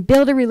they can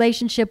build a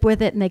relationship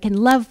with it, and they can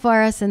love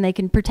forests, and they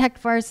can protect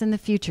forests in the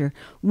future.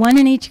 One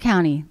in each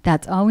county.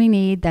 That's all we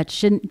need. That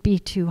shouldn't be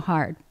too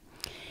hard.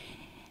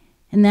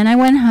 And then I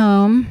went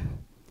home,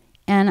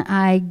 and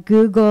I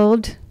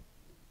Googled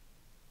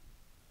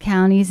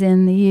counties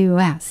in the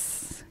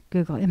U.S.,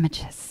 Google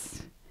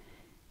Images.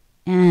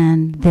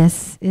 And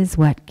this is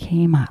what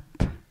came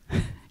up.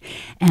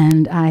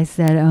 And I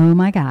said, oh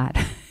my God,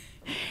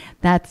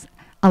 that's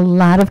a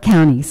lot of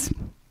counties.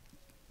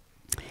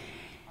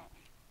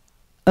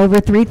 Over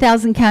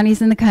 3,000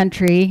 counties in the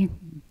country.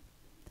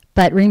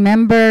 But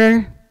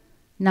remember,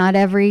 not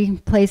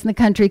every place in the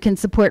country can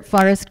support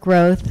forest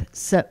growth,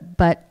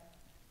 but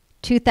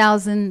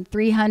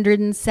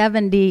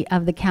 2,370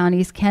 of the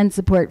counties can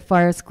support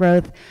forest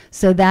growth,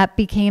 so that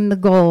became the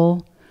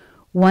goal.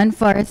 One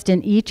forest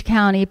in each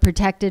county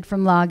protected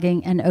from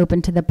logging and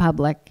open to the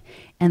public,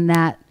 and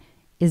that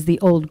is the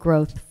Old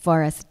Growth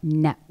Forest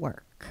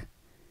Network.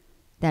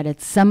 That at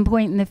some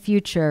point in the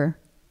future,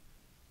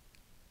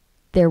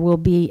 there will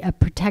be a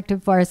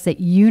protected forest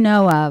that you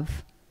know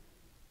of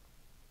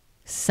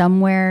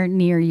somewhere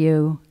near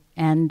you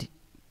and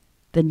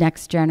the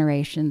next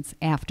generations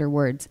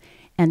afterwards.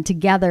 And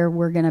together,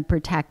 we're going to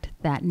protect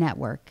that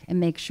network and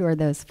make sure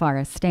those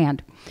forests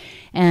stand.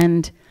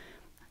 And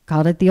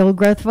called it the Old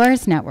Growth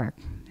Forest Network,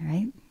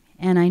 right?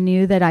 And I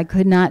knew that I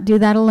could not do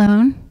that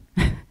alone.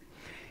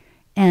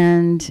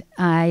 And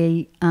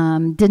I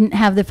didn't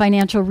have the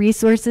financial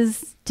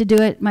resources to do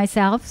it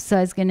myself, so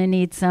I was going to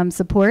need some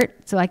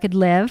support so I could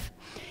live.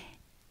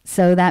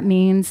 So that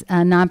means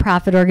a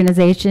nonprofit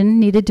organization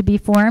needed to be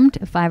formed,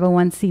 a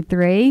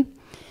 501c3,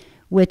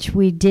 which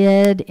we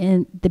did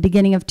in the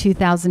beginning of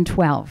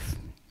 2012.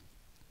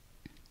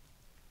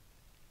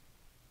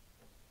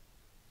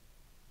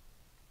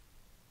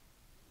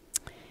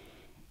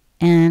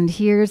 And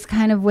here's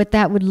kind of what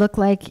that would look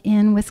like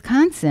in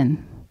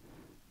Wisconsin.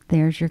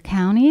 There's your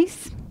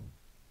counties.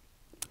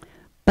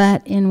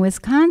 But in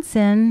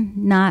Wisconsin,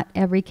 not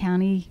every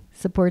county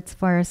supports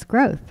forest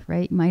growth,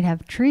 right? You might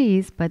have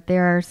trees, but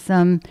there are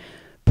some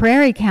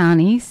prairie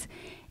counties,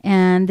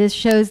 and this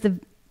shows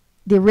the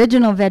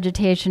original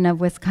vegetation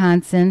of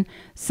Wisconsin.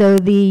 So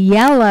the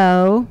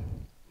yellow,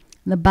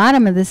 the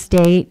bottom of the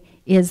state,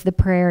 is the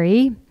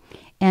prairie,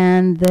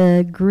 and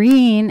the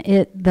green,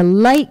 the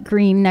light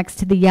green next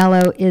to the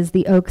yellow is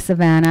the oak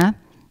savanna,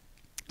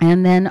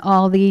 and then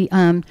all the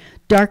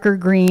darker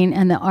green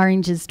and the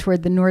oranges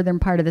toward the northern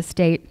part of the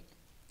state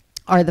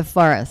are the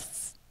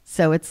forests.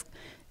 So it's,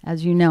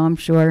 as you know, I'm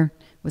sure,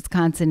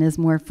 Wisconsin is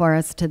more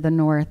forest to the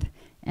north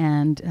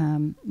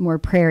and more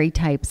prairie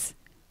types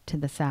to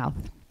the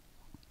south.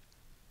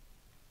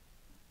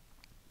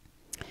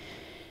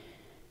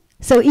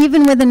 So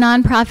even with a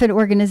nonprofit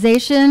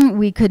organization,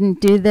 we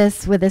couldn't do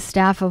this with a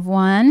staff of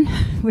one,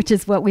 which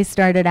is what we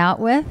started out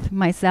with,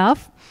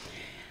 myself.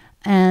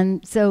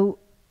 And so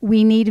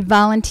we needed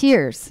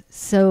volunteers.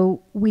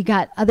 So we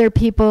got other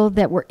people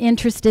that were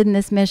interested in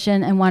this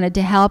mission and wanted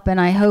to help, and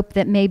I hope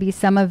that maybe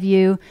some of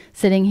you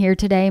sitting here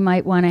today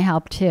might want to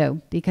help too,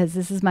 because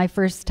this is my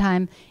first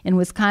time in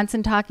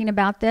Wisconsin talking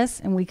about this,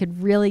 and we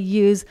could really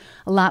use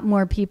a lot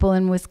more people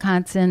in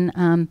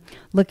Wisconsin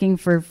looking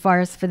for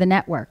forests for the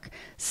network.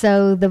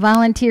 So the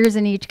volunteers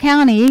in each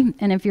county,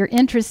 and if you're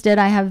interested,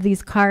 I have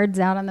these cards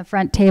out on the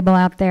front table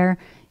out there.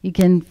 You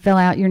can fill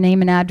out your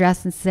name and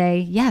address and say,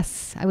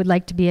 yes, I would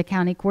like to be a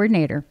county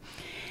coordinator.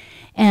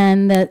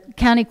 And the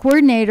county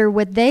coordinator,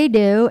 what they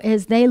do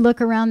is they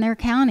look around their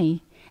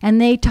county and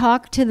they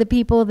talk to the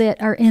people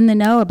that are in the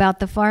know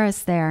about the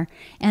forests there.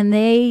 And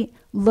they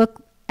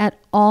look at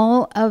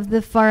all of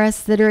the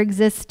forests that are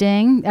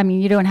existing. I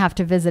mean, you don't have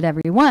to visit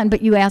every one,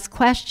 but you ask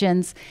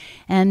questions,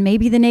 and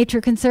maybe the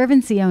Nature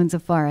Conservancy owns a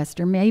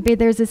forest, or maybe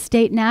there's a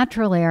state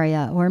natural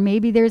area, or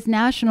maybe there's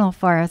national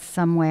forests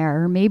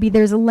somewhere, or maybe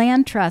there's a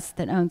land trust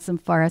that owns some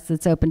forests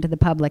that's open to the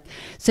public.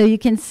 So you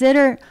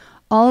consider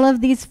all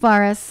of these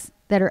forests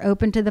that are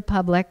open to the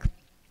public.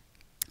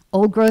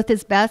 Old growth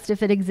is best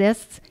if it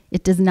exists.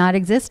 It does not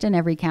exist in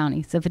every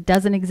county. So if it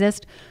doesn't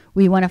exist,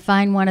 we want to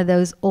find one of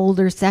those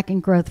older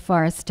second growth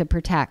forests to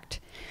protect.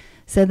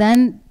 So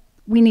then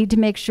we need to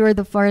make sure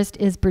the forest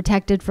is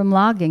protected from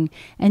logging.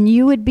 And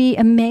you would be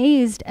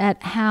amazed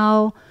at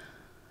how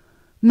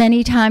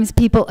many times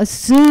people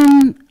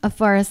assume a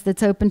forest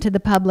that's open to the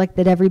public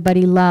that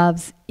everybody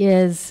loves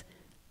is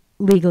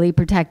legally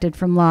protected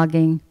from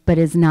logging, but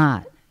is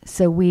not.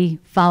 So we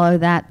follow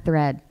that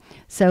thread.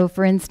 So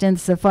for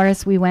instance, the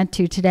forest we went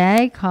to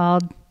today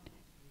called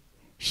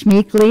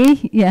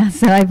Schmeekly, yeah,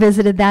 so I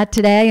visited that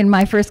today, and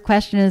my first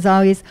question is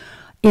always,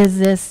 is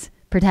this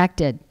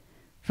protected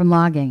from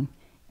logging?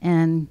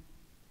 And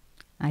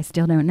I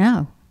still don't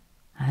know.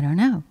 I don't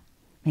know.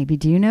 Maybe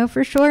do you know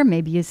for sure?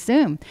 Maybe you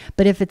assume.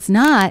 But if it's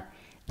not,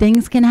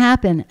 things can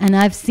happen, and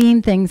I've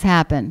seen things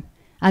happen.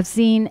 I've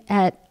seen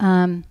at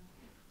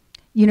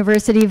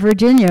University of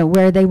Virginia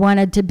where they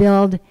wanted to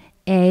build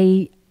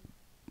a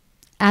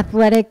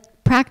athletic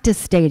practice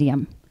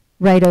stadium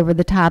right over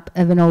the top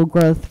of an old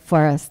growth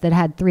forest that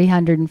had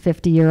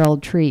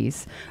 350-year-old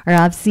trees. Or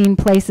I've seen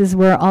places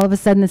where all of a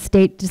sudden the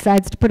state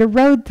decides to put a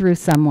road through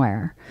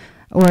somewhere.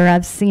 Or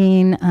I've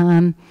seen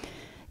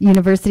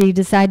university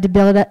decide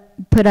to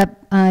put up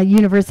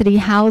university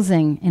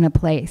housing in a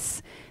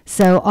place.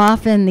 So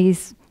often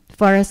these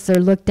forests are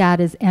looked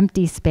at as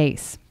empty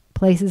space,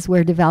 places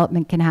where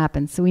development can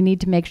happen. So we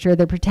need to make sure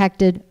they're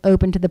protected,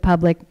 open to the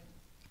public,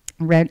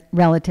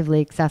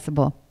 relatively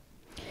accessible.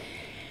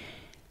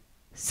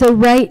 So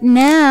right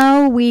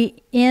now,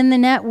 in the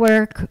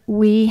network,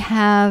 we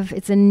have,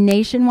 it's a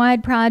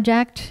nationwide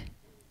project,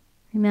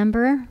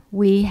 remember?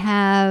 We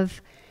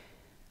have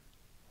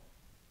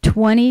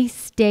 20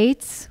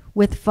 states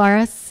with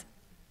forests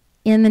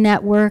in the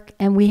network,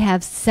 and we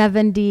have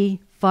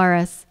 70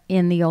 forests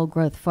in the old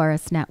growth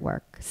forest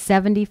network.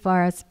 70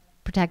 forests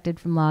protected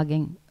from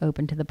logging,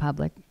 open to the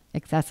public,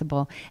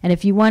 accessible. And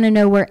if you want to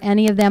know where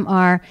any of them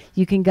are,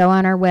 you can go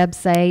on our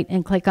website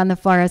and click on the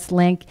forest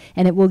link,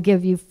 and it will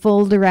give you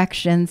full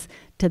directions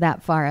to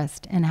that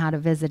forest and how to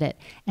visit it.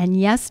 And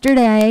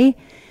yesterday,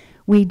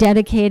 we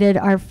dedicated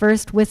our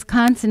first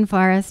Wisconsin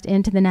forest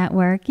into the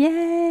network.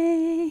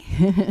 Yay!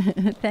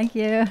 Thank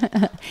you.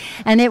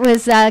 And it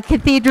was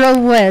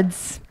Cathedral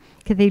Woods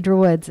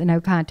in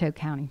Oconto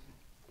County.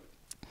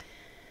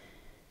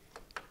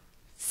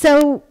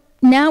 So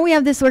now we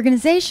have this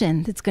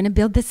organization that's going to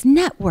build this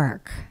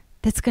network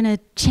that's going to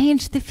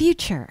change the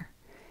future.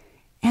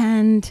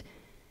 And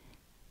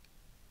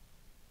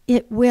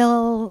it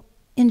will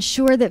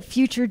ensure that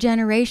future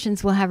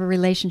generations will have a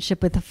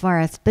relationship with the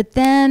forest. But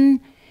then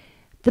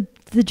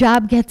the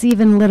job gets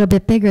even a little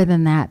bit bigger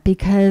than that,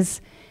 because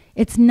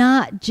it's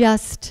not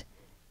just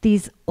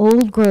these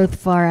old growth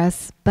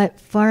forests, but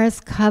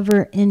forest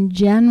cover in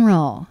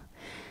general.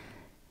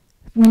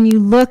 When you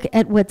look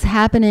at what's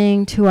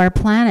happening to our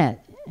planet,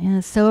 and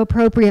it's so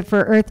appropriate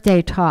for Earth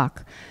Day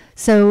talk.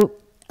 So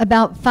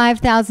about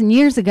 5,000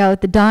 years ago,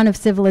 at the dawn of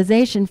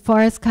civilization,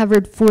 forests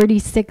covered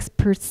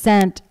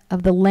 46%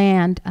 of the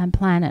land on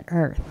planet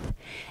Earth.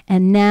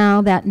 And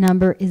now that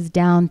number is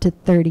down to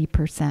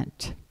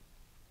 30%.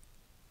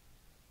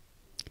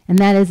 And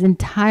that is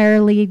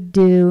entirely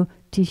due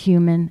to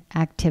human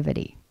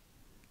activity.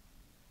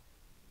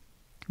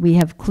 We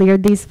have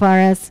cleared these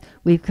forests,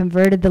 we've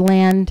converted the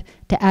land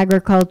to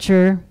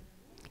agriculture,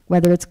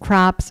 whether it's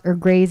crops or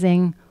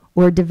grazing,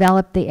 or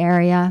developed the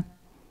area.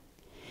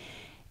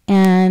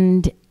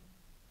 And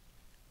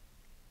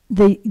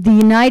the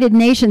United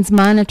Nations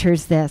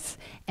monitors this,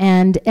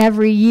 and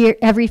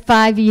every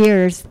 5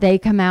 years, they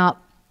come out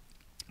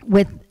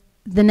with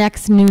the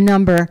next new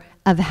number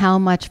of how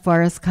much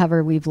forest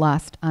cover we've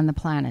lost on the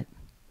planet.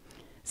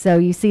 So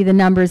you see the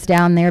numbers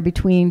down there.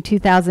 Between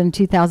 2000 and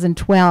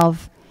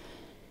 2012,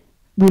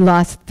 we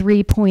lost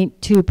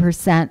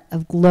 3.2%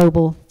 of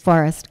global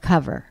forest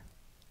cover.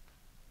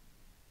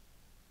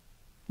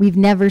 We've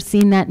never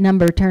seen that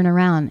number turn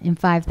around in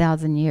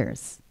 5,000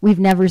 years. We've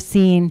never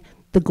seen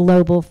the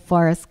global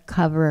forest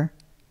cover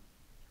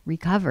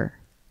recover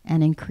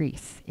and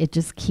increase. It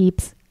just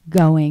keeps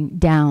going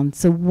down.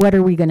 So what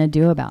are we going to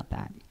do about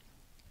that?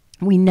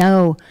 We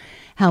know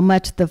how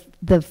much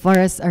the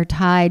forests are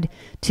tied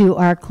to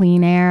our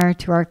clean air,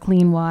 to our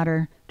clean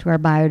water, to our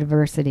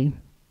biodiversity.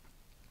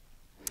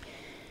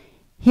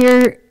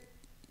 Here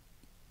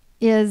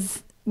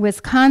is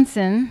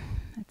Wisconsin.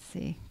 Let's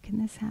see, can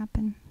this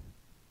happen?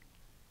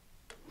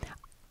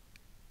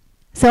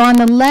 So on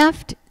the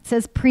left, it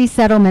says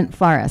pre-settlement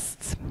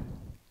forests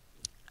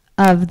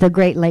of the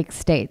Great Lakes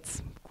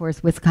states. Of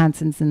course,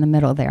 Wisconsin's in the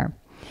middle there.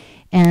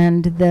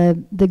 And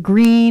the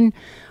green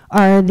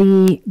are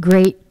the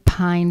Great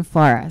Pine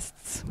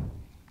Forests.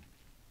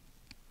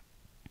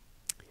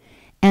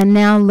 And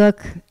now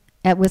look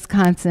at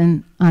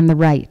Wisconsin on the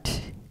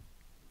right.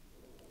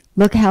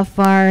 Look how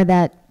far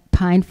that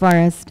pine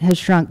forest has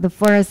shrunk. The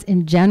forests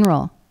in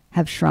general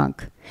have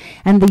shrunk.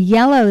 And the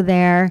yellow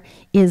there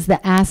is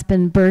the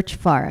aspen birch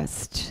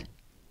forest.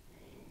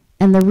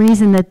 And the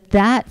reason that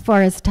that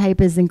forest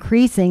type is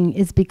increasing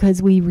is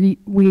because we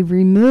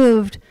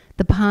removed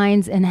the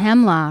pines and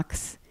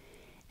hemlocks,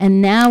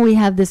 and now we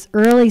have this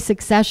early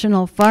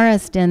successional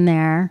forest in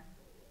there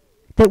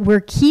that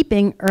we're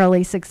keeping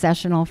early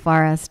successional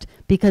forest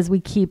because we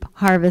keep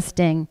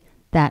harvesting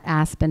that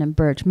aspen and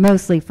birch,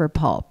 mostly for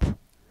pulp.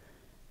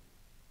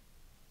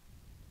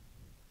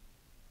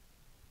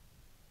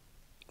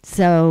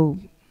 So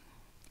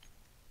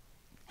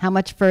how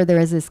much further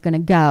is this going to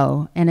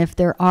go? And if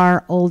there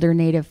are older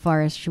native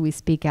forests, should we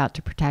speak out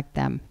to protect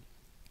them?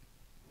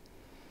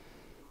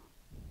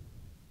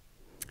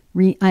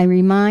 I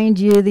remind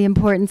you the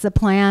importance of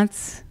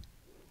plants.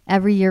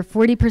 Every year,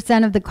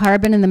 40% of the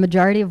carbon and the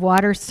majority of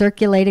water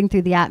circulating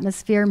through the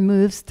atmosphere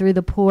moves through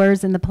the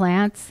pores in the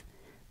plants,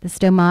 the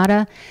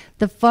stomata.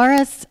 The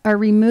forests are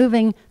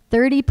removing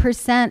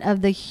 30%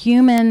 of the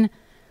human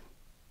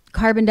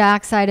carbon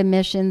dioxide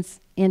emissions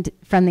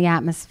from the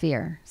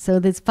atmosphere. So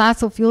these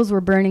fossil fuels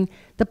we're burning,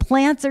 the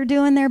plants are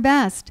doing their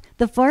best.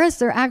 The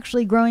forests are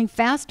actually growing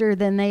faster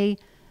than they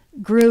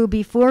grew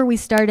before we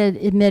started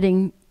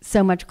emitting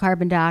so much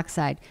carbon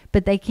dioxide,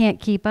 but they can't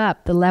keep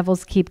up. The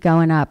levels keep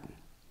going up.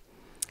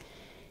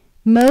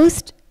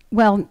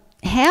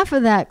 Half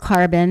of that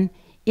carbon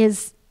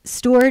is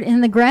stored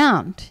in the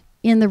ground,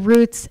 in the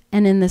roots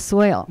and in the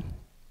soil,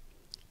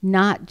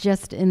 not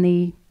just in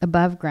the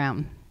above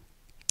ground,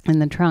 in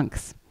the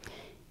trunks.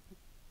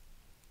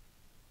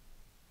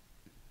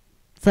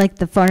 It's like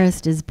the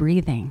forest is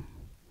breathing,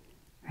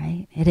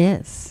 right? It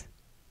is.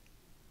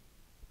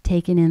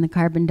 Taking in the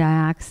carbon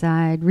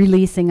dioxide,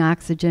 releasing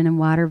oxygen and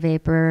water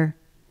vapor,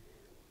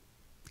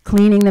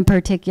 cleaning the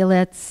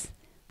particulates,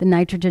 the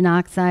nitrogen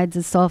oxides,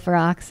 the sulfur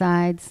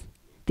oxides,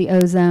 the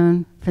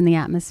ozone from the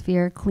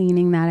atmosphere,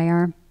 cleaning that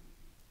air.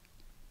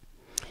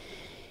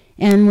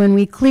 And when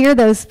we clear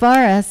those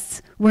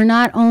forests, we're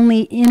not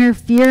only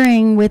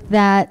interfering with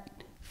that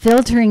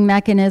filtering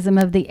mechanism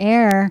of the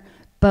air,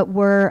 but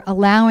we're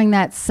allowing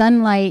that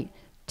sunlight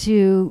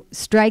to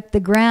strike the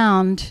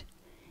ground,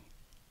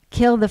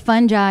 kill the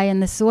fungi in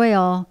the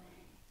soil,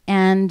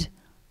 and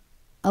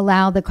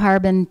allow the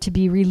carbon to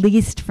be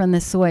released from the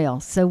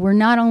soil. So we're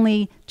not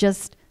only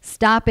just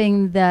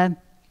stopping the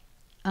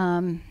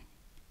carbon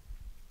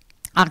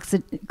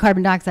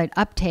dioxide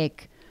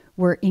uptake,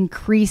 we're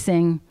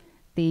increasing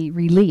the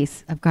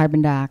release of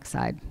carbon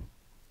dioxide.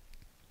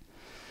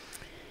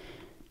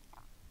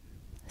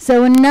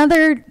 So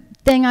another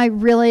thing I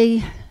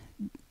really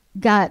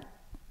got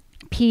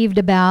peeved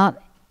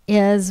about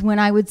is when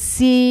I would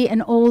see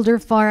an older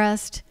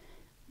forest,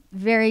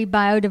 very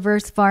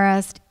biodiverse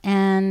forest,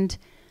 and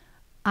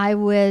I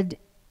would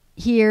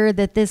hear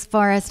that this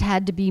forest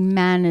had to be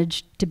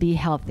managed to be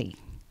healthy.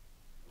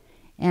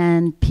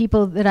 And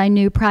people that I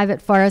knew, private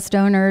forest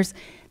owners,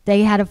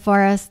 they had a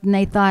forest and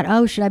they thought,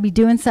 oh, should I be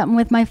doing something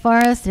with my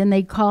forest? And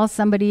they'd call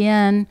somebody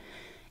in.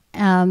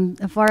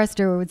 A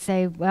forester would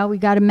say, well, we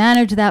got to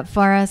manage that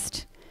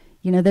forest.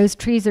 You know, those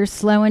trees are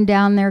slowing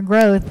down their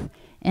growth,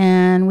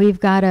 and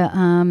we've got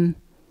to,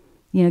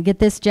 get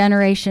this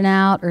generation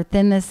out or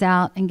thin this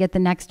out and get the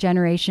next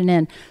generation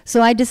in.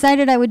 So I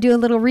decided I would do a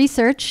little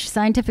research,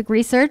 scientific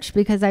research,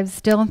 because I'm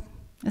still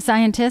a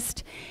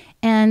scientist,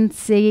 and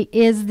see,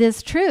 is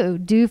this true?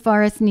 Do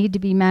forests need to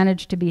be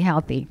managed to be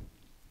healthy?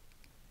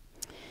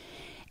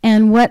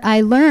 And what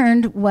I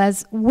learned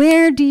was,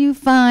 where do you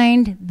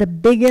find the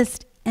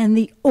biggest and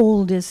the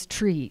oldest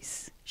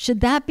trees?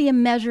 Should that be a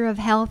measure of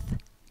health?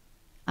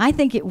 I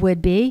think it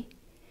would be.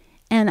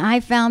 And I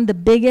found the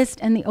biggest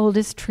and the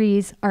oldest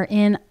trees are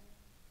in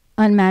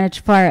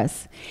unmanaged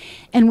forests.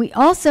 And we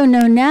also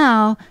know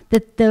now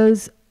that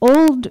those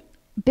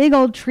big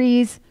old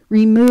trees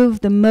remove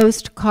the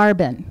most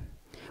carbon.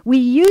 We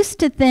used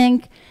to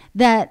think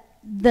that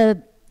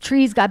the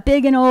trees got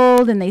big and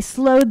old and they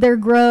slowed their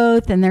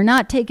growth and they're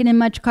not taking in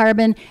much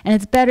carbon, and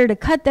it's better to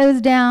cut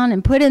those down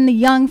and put in the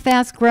young,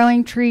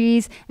 fast-growing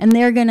trees, and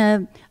they're going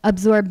to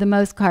absorb the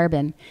most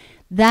carbon.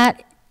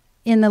 That,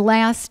 in the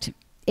last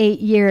 8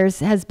 years,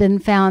 has been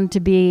found to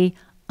be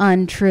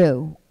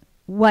untrue.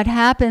 What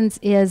happens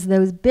is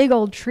those big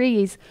old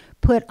trees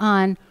put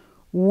on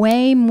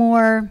way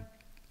more.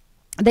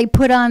 They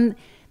put on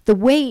the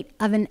weight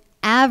of an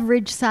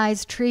average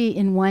sized tree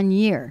in 1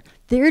 year.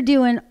 They're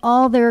doing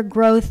all their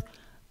growth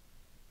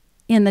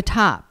in the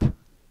top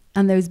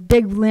on those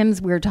big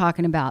limbs we were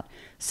talking about.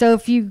 So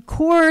if you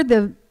core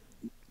the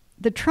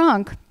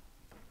trunk,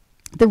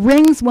 the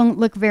rings won't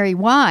look very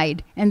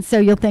wide, and so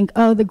you'll think,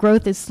 oh, the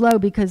growth is slow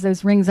because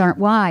those rings aren't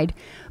wide.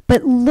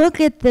 But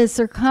look at the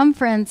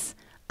circumference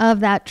of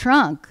that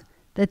trunk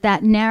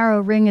that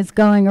narrow ring is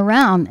going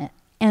around,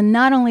 and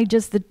not only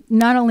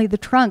the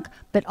trunk,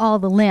 but all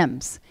the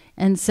limbs.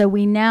 And so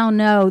we now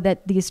know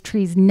that these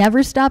trees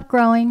never stop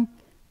growing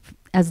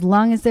as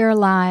long as they're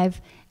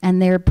alive,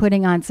 and they're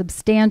putting on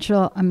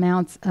substantial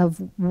amounts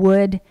of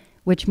wood,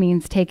 which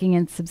means taking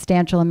in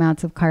substantial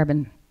amounts of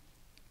carbon.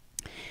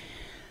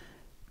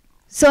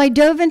 So I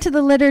dove into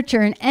the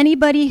literature, and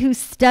anybody who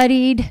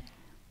studied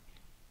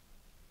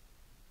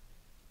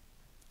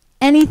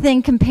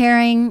anything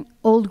comparing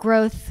old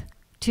growth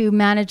to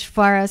managed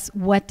forests,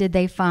 what did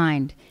they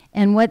find?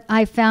 And what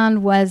I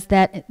found was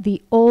that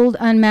the old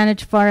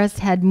unmanaged forests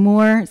had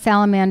more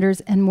salamanders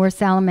and more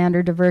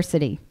salamander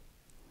diversity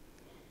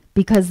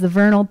because the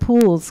vernal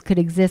pools could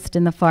exist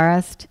in the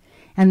forest,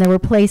 and there were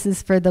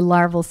places for the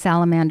larval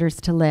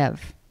salamanders to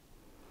live.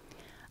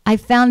 I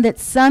found that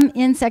some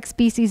insect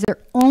species are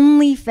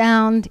only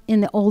found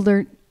in the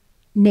older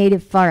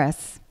native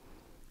forests.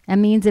 That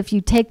means if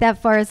you take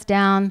that forest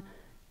down,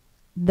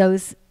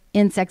 those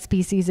insect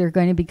species are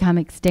going to become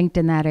extinct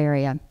in that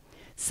area.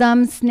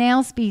 Some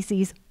snail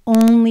species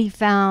only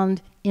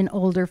found in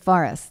older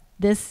forests.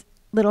 This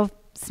little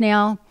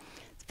snail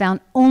is found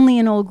only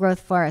in old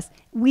growth forests.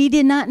 We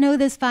did not know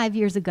this 5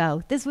 years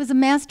ago. This was a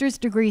master's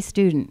degree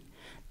student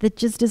that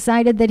just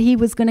decided that he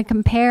was going to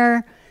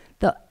compare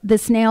the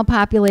snail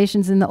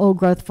populations in the old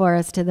growth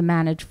forest to the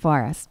managed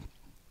forest.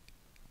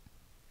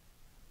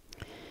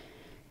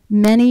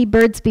 Many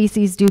bird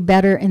species do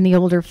better in the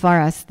older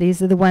forests.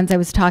 These are the ones I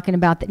was talking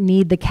about that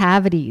need the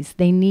cavities.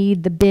 They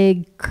need the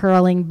big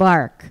curling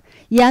bark.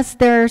 Yes,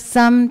 there are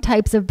some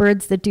types of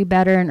birds that do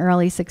better in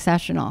early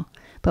successional,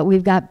 but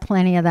we've got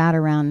plenty of that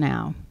around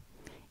now,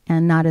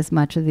 and not as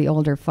much of the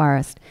older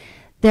forest.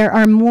 There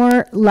are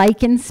more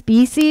lichen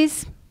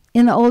species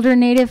in the older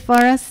native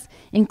forests,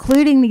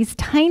 including these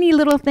tiny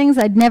little things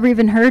I'd never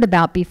even heard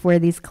about before,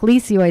 these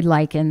calicoid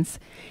lichens.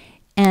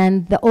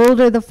 And the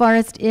older the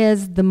forest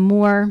is, the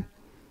more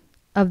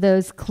of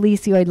those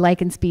calicoid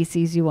lichen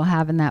species you will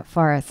have in that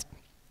forest.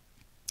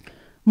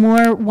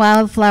 More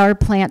wildflower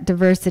plant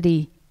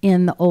diversity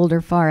in the older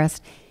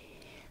forest.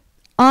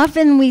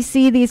 Often we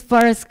see these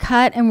forests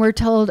cut and we're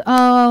told,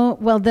 oh,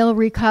 well, they'll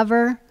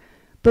recover.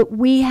 But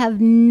we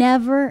have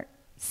never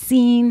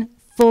seen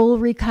full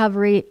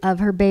recovery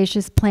of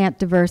herbaceous plant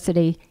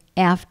diversity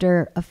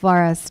after a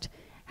forest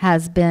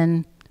has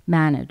been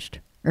managed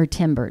or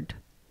timbered.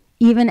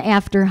 Even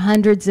after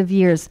hundreds of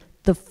years,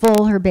 the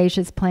full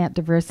herbaceous plant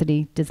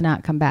diversity does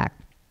not come back.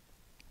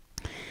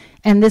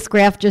 And this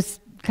graph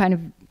just kind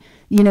of,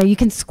 you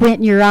can squint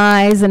in your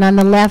eyes, and on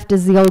the left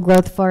is the old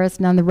growth forest,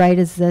 and on the right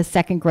is the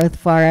second growth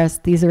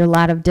forest. These are a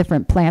lot of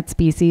different plant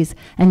species,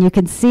 and you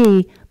can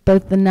see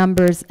both the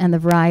numbers and the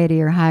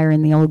variety are higher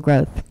in the old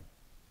growth.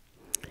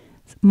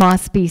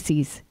 Moss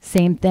species,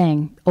 same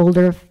thing.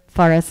 Older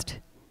forest,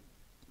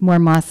 more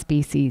moss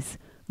species.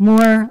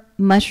 More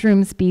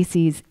mushroom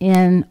species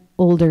in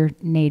older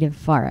native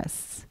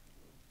forests.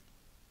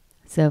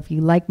 So if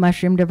you like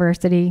mushroom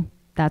diversity,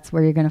 that's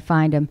where you're going to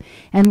find them.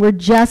 And we're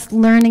just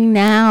learning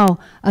now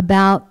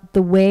about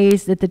the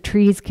ways that the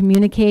trees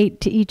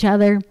communicate to each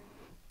other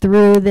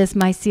through this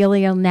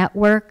mycelial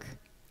network,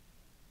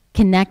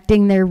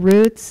 connecting their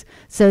roots.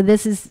 So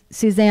this is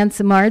Suzanne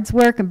Simard's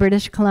work in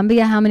British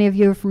Columbia. How many of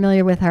you are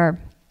familiar with her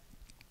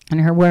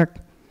and her work?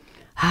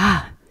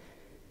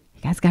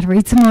 You guys got to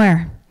read some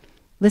more.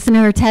 Listen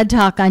to her TED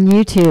Talk on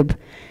YouTube.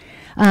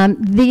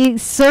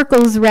 These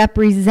circles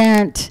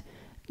represent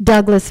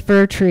Douglas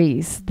fir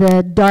trees.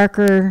 The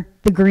darker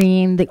the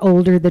green, the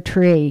older the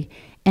tree.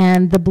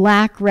 And the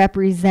black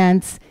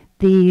represents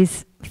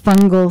these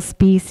fungal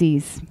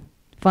species,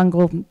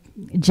 fungal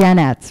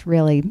genets,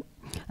 really,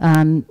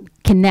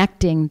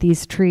 connecting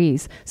these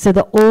trees. So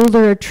the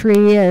older a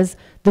tree is,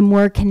 the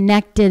more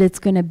connected it's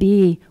going to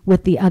be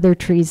with the other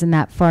trees in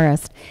that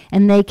forest.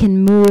 And they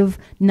can move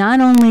not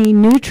only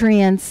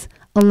nutrients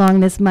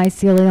along this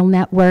mycelial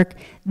network,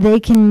 they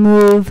can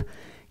move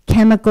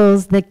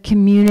chemicals that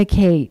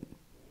communicate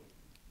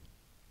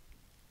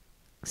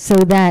so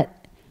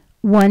that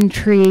one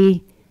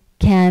tree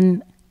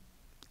can,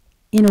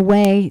 in a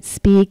way,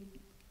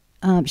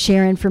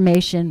 share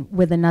information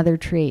with another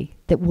tree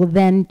that will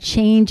then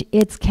change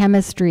its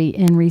chemistry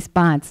in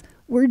response.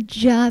 We're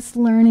just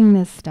learning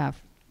this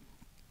stuff.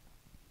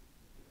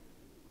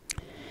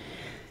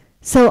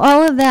 So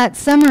all of that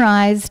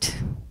summarized,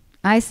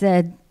 I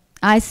say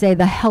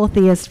the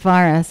healthiest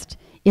forest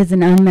is an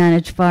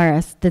unmanaged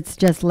forest that's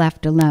just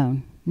left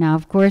alone. Now,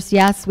 of course,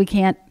 yes,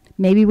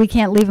 maybe we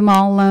can't leave them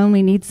all alone.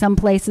 We need some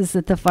places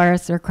that the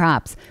forests are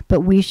crops,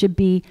 but we should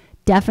be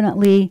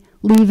definitely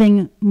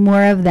leaving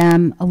more of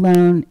them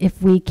alone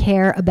if we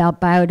care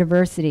about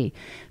biodiversity.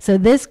 So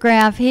this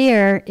graph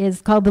here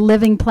is called the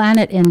Living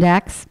Planet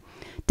Index,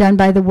 done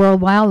by the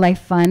World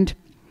Wildlife Fund.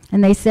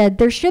 And they said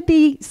there should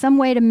be some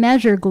way to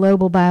measure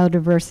global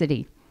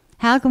biodiversity.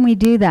 How can we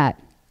do that?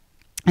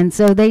 And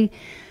so they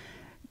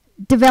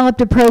developed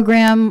a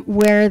program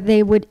where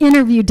they would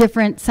interview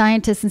different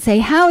scientists and say,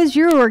 how is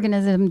your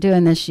organism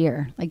doing this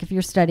year? Like if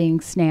you're studying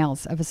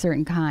snails of a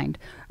certain kind.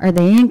 Are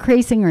they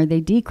increasing? Are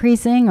they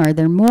decreasing? Are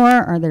there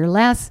more? Are there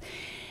less?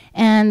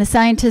 And the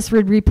scientists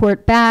would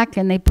report back,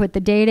 and they put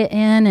the data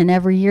in, and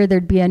every year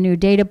there'd be a new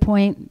data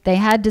point. They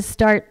had to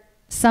start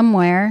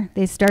somewhere.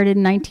 They started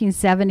in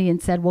 1970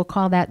 and said, we'll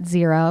call that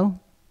 0.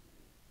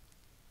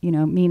 You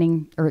know,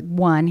 meaning, or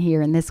 1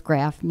 here in this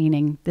graph,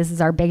 meaning this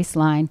is our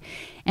baseline.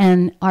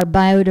 And our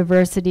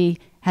biodiversity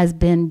has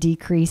been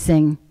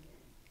decreasing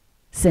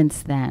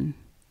since then.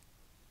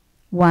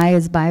 Why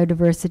is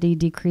biodiversity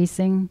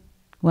decreasing?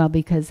 Well,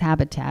 because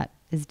habitat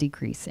is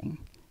decreasing.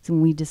 So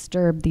when we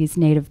disturb these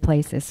native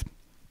places.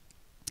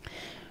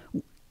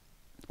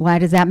 Why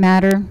does that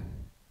matter?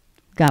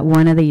 Got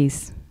one of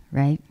these,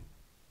 right?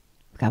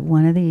 Got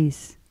one of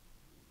these.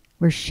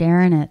 We're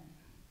sharing it.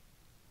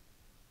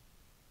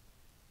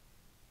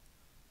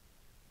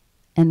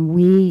 And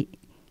we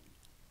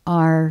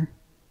are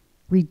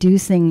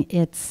reducing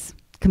its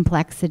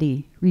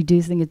complexity,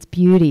 reducing its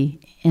beauty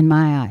in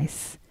my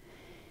eyes.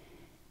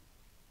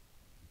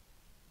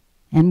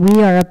 And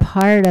we are a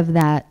part of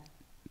that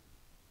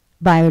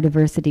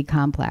biodiversity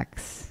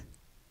complex.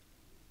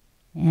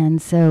 And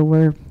so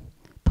we're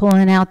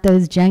pulling out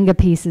those Jenga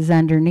pieces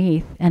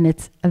underneath, and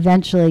it's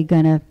eventually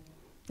going to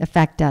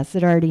affect us.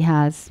 It already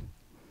has.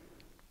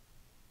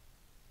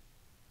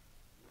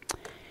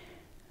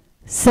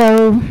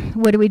 So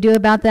what do we do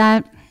about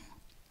that?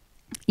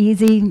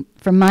 Easy,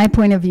 from my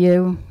point of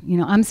view. You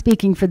know, I'm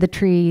speaking for the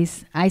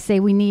trees. I say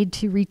we need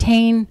to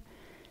retain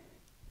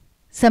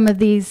some of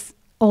these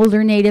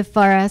older native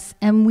forests,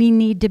 and we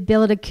need to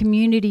build a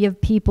community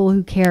of people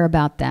who care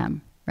about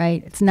them,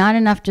 right? It's not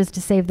enough just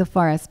to save the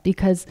forest,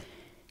 because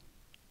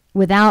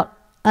without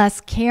us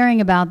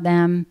caring about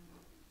them,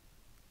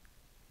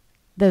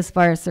 those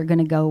forests are going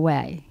to go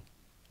away.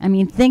 I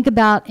mean, think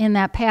about in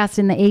that past,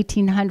 in the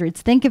 1800s,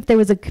 think if there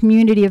was a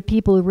community of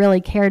people who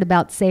really cared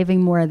about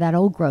saving more of that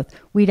old growth.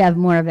 We'd have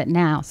more of it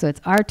now. So it's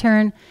our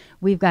turn.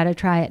 We've got to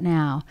try it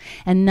now.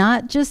 And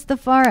not just the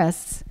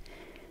forests,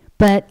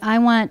 but I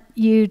want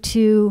you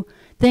to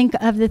think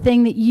of the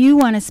thing that you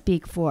want to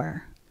speak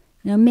for.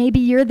 You know,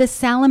 maybe you're the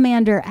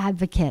salamander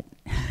advocate,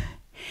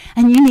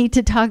 and you need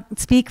to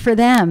speak for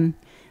them.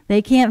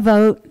 They can't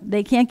vote.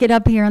 They can't get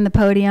up here on the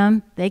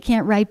podium. They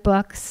can't write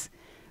books.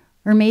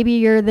 Or maybe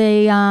you're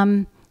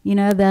the, you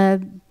know, the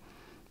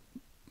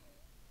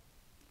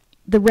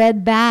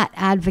red bat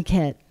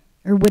advocate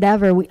or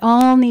whatever. We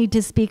all need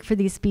to speak for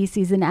these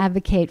species and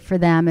advocate for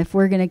them if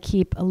we're going to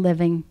keep a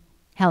living,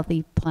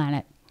 healthy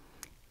planet.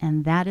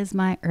 And that is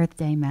my Earth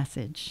Day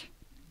message.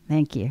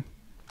 Thank you.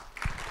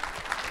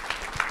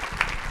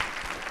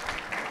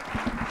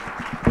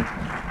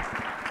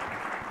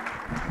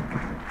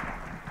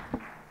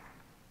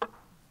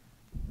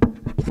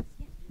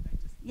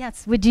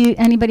 Yes, would you,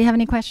 anybody have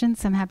any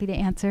questions? I'm happy to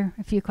answer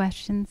a few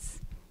questions.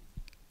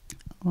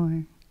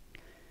 Or,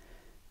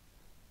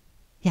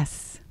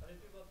 yes? How do you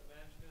feel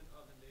about the management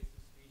of invasive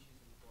species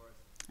in the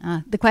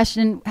forest? The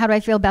question, how do I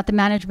feel about the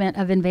management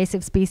of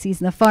invasive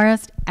species in the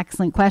forest?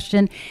 Excellent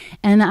question.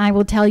 And I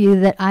will tell you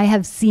that I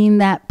have seen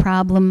that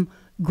problem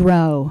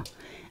grow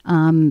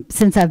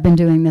since I've been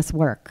doing this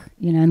work.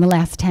 You know, in the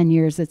last 10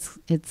 years,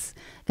 it's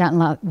gotten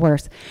a lot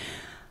worse.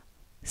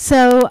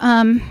 So,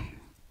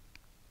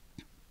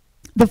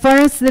 the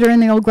forests that are in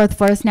the old growth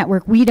forest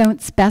network, we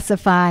don't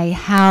specify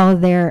how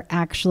they're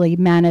actually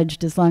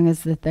managed as long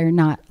as that they're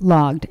not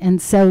logged. And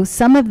so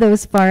some of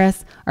those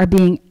forests are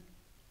being,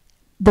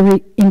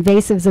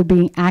 invasives are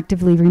being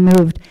actively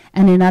removed,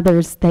 and in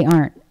others they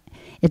aren't.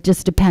 It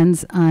just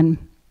depends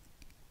on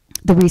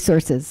the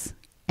resources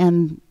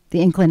and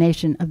the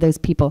inclination of those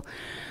people.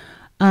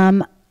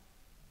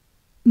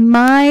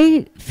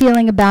 My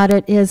feeling about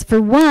it is,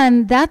 for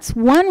one, that's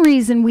one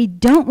reason we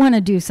don't want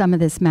to do some of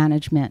this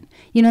management.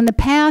 You know, in the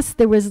past,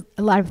 there was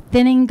a lot of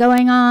thinning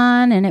going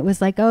on, and it was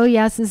like, oh,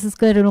 yes, this is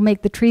good. It'll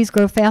make the trees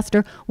grow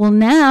faster. Well,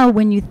 now,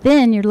 when you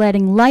thin, you're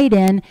letting light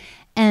in,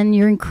 and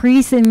you're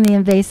increasing the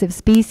invasive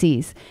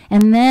species.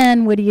 And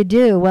then what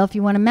do? Well, if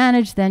you want to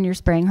manage, then you're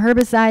spraying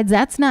herbicides.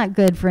 That's not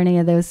good for any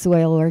of those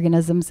soil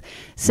organisms.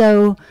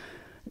 So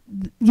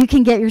you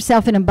can get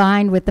yourself in a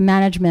bind with the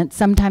management.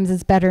 Sometimes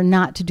it's better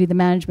not to do the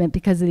management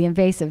because of the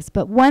invasives.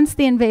 But once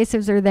the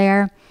invasives are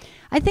there,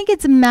 I think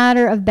it's a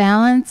matter of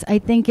balance. I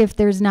think if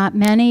there's not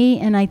many,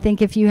 and I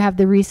think if you have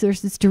the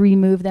resources to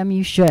remove them,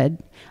 you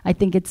should. I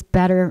think it's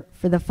better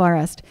for the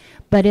forest.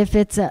 But if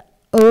it's an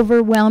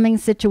overwhelming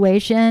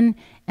situation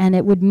and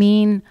it would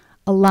mean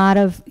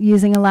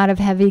using a lot of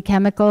heavy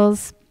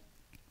chemicals,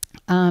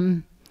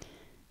 I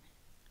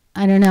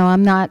don't know.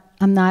 I'm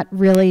not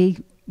really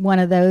one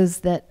of those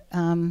that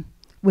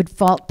would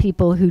fault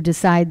people who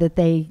decide that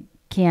they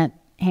can't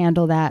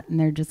handle that, and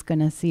they're just going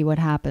to see what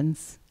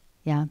happens.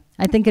 Yeah,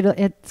 I think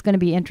it's going to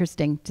be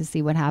interesting to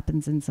see what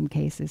happens in some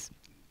cases.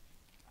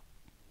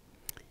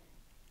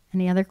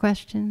 Any other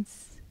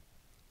questions?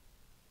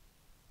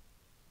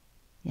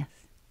 Yes.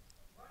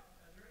 Are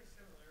there any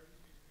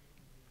similarities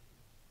between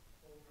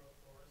the old-growth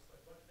forests?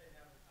 Like, what do they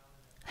have in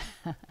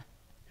common?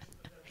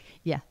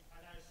 Yeah.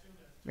 And I assume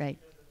that's Right.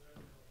 because of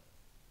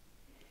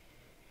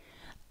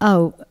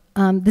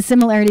their The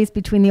similarities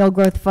between the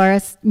old-growth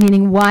forests,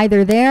 meaning why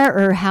they're there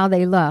or how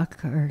they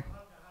look, or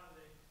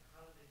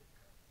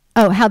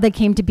how they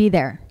came to be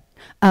there.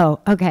 Oh,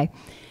 okay.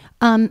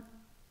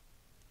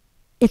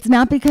 It's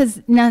not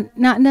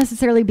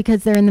necessarily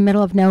because they're in the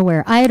middle of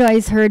nowhere. I had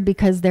always heard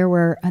because they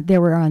were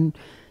on,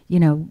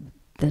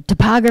 the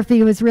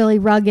topography was really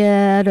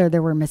rugged, or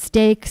there were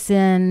mistakes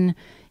in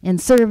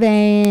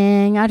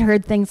surveying. I'd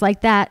heard things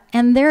like that,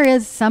 and there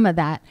is some of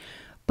that.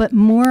 But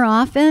more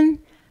often,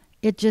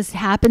 it just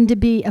happened to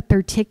be a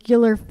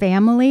particular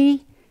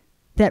family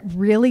that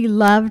really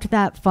loved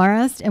that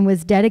forest and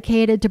was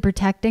dedicated to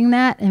protecting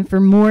that, and for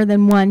more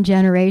than one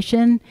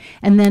generation.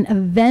 And then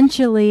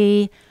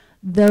eventually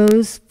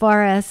those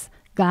forests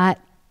got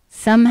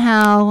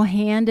somehow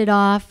handed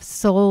off,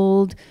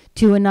 sold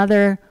to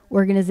another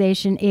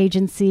organization,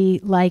 agency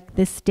like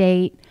the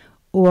state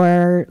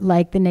or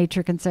like the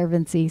Nature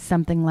Conservancy,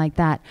 something like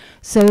that.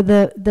 So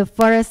the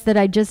forest that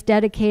I just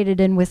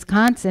dedicated in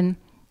Wisconsin,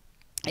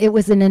 it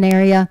was in an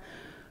area,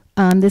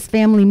 this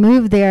family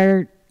moved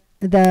there.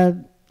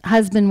 The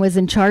husband was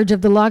in charge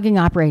of the logging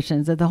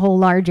operations of the whole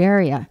large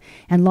area,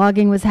 and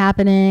logging was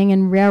happening,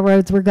 and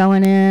railroads were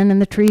going in,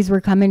 and the trees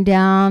were coming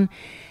down.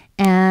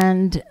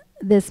 And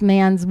this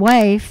man's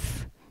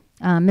wife,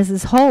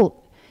 Mrs.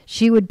 Holt,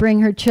 she would bring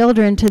her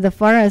children to the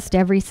forest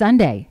every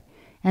Sunday,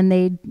 and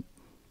they'd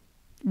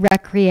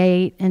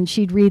recreate, and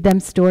she'd read them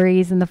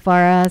stories in the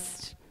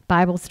forest,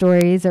 Bible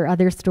stories or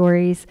other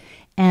stories.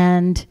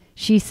 And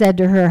she said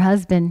to her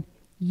husband,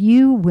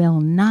 "You will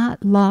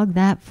not log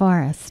that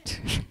forest."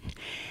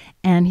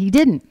 And he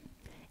didn't.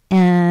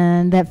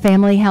 And that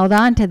family held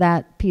on to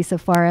that piece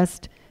of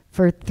forest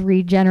for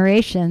 3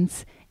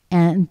 generations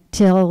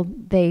until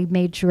they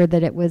made sure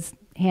that it was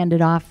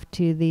handed off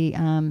to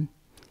the,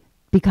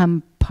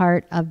 become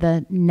part of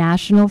the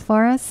national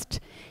forest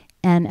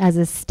and as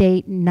a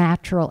state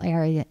natural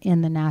area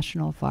in the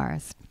national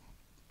forest.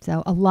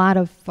 So a lot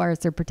of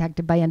forests are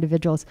protected by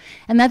individuals.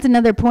 And that's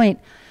another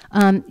point.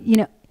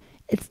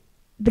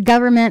 The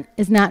government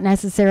is not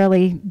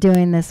necessarily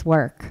doing this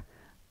work.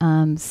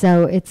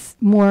 So it's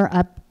more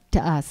up to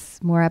us,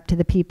 more up to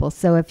the people.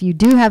 So if you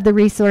do have the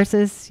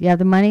resources, you have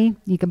the money,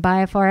 you can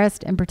buy a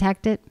forest and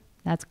protect it,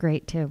 that's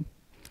great too.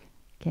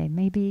 Okay,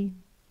 maybe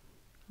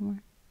more.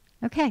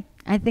 Okay,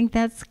 I think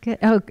that's good.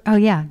 Oh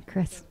yeah,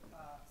 Chris.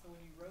 So when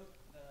you wrote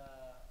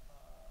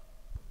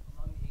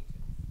Among the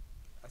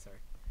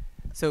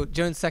Ancients, so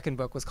Joan's second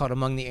book was called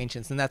Among the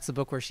Ancients, and that's the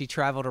book where she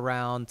traveled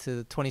around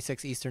to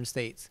 26 eastern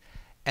states.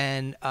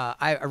 And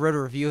I wrote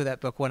a review of that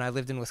book when I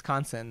lived in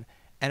Wisconsin.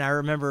 And I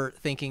remember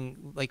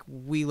thinking, like,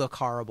 we look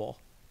horrible.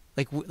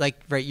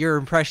 Right, your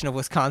impression of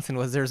Wisconsin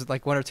was there's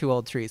like 1 or 2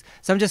 old trees.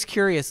 So I'm just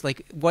curious,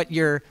 like, what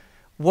your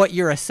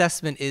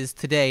assessment is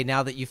today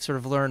now that you've sort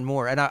of learned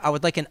more. And I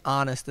would like an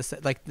honest,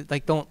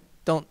 like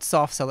don't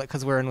soft sell it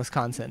because we're in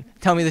Wisconsin.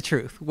 Tell me the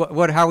truth.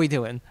 How are we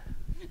doing?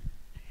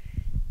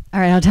 All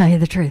right, I'll tell you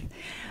the truth.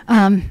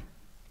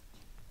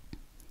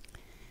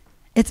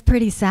 It's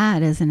pretty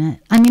sad, isn't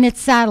it? I mean,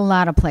 it's sad a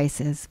lot of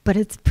places, but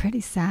it's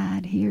pretty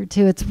sad here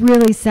too. It's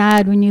really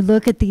sad when you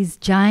look at these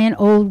giant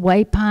old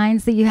white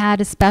pines that you had,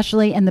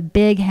 especially, and the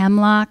big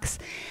hemlocks.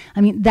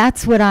 I mean,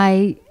 that's what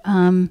I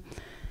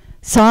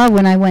saw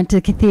when I went to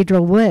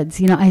Cathedral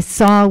Woods. I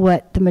saw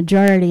what the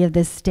majority of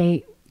this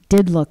state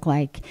did look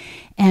like.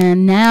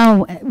 And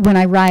now when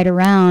I ride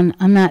around,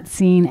 I'm not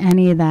seeing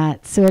any of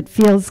that. So it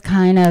feels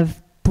kind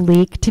of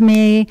bleak to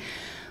me.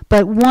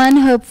 But one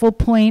hopeful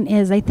point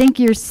is I think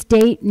your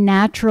state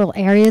natural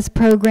areas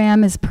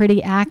program is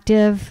pretty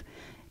active.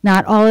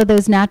 Not all of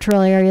those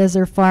natural areas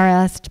are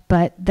forest,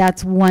 but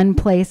that's one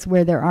place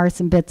where there are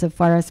some bits of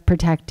forest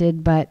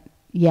protected. But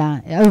yeah,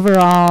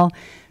 overall,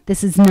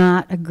 this is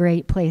not a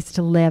great place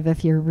to live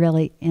if you're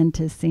really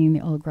into seeing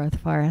the old growth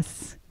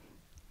forests.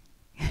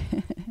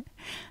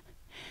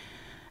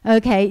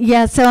 Okay,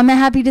 yeah, so I'm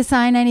happy to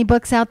sign any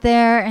books out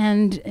there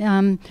and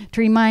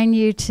to remind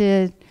you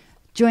to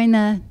join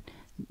the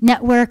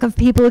network of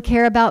people who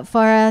care about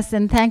forests,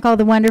 and thank all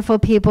the wonderful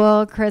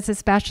people, Chris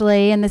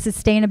especially, and the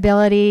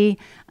sustainability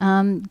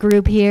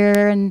group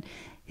here, and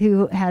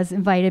who has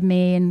invited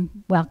me and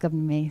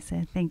welcomed me.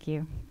 So thank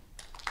you.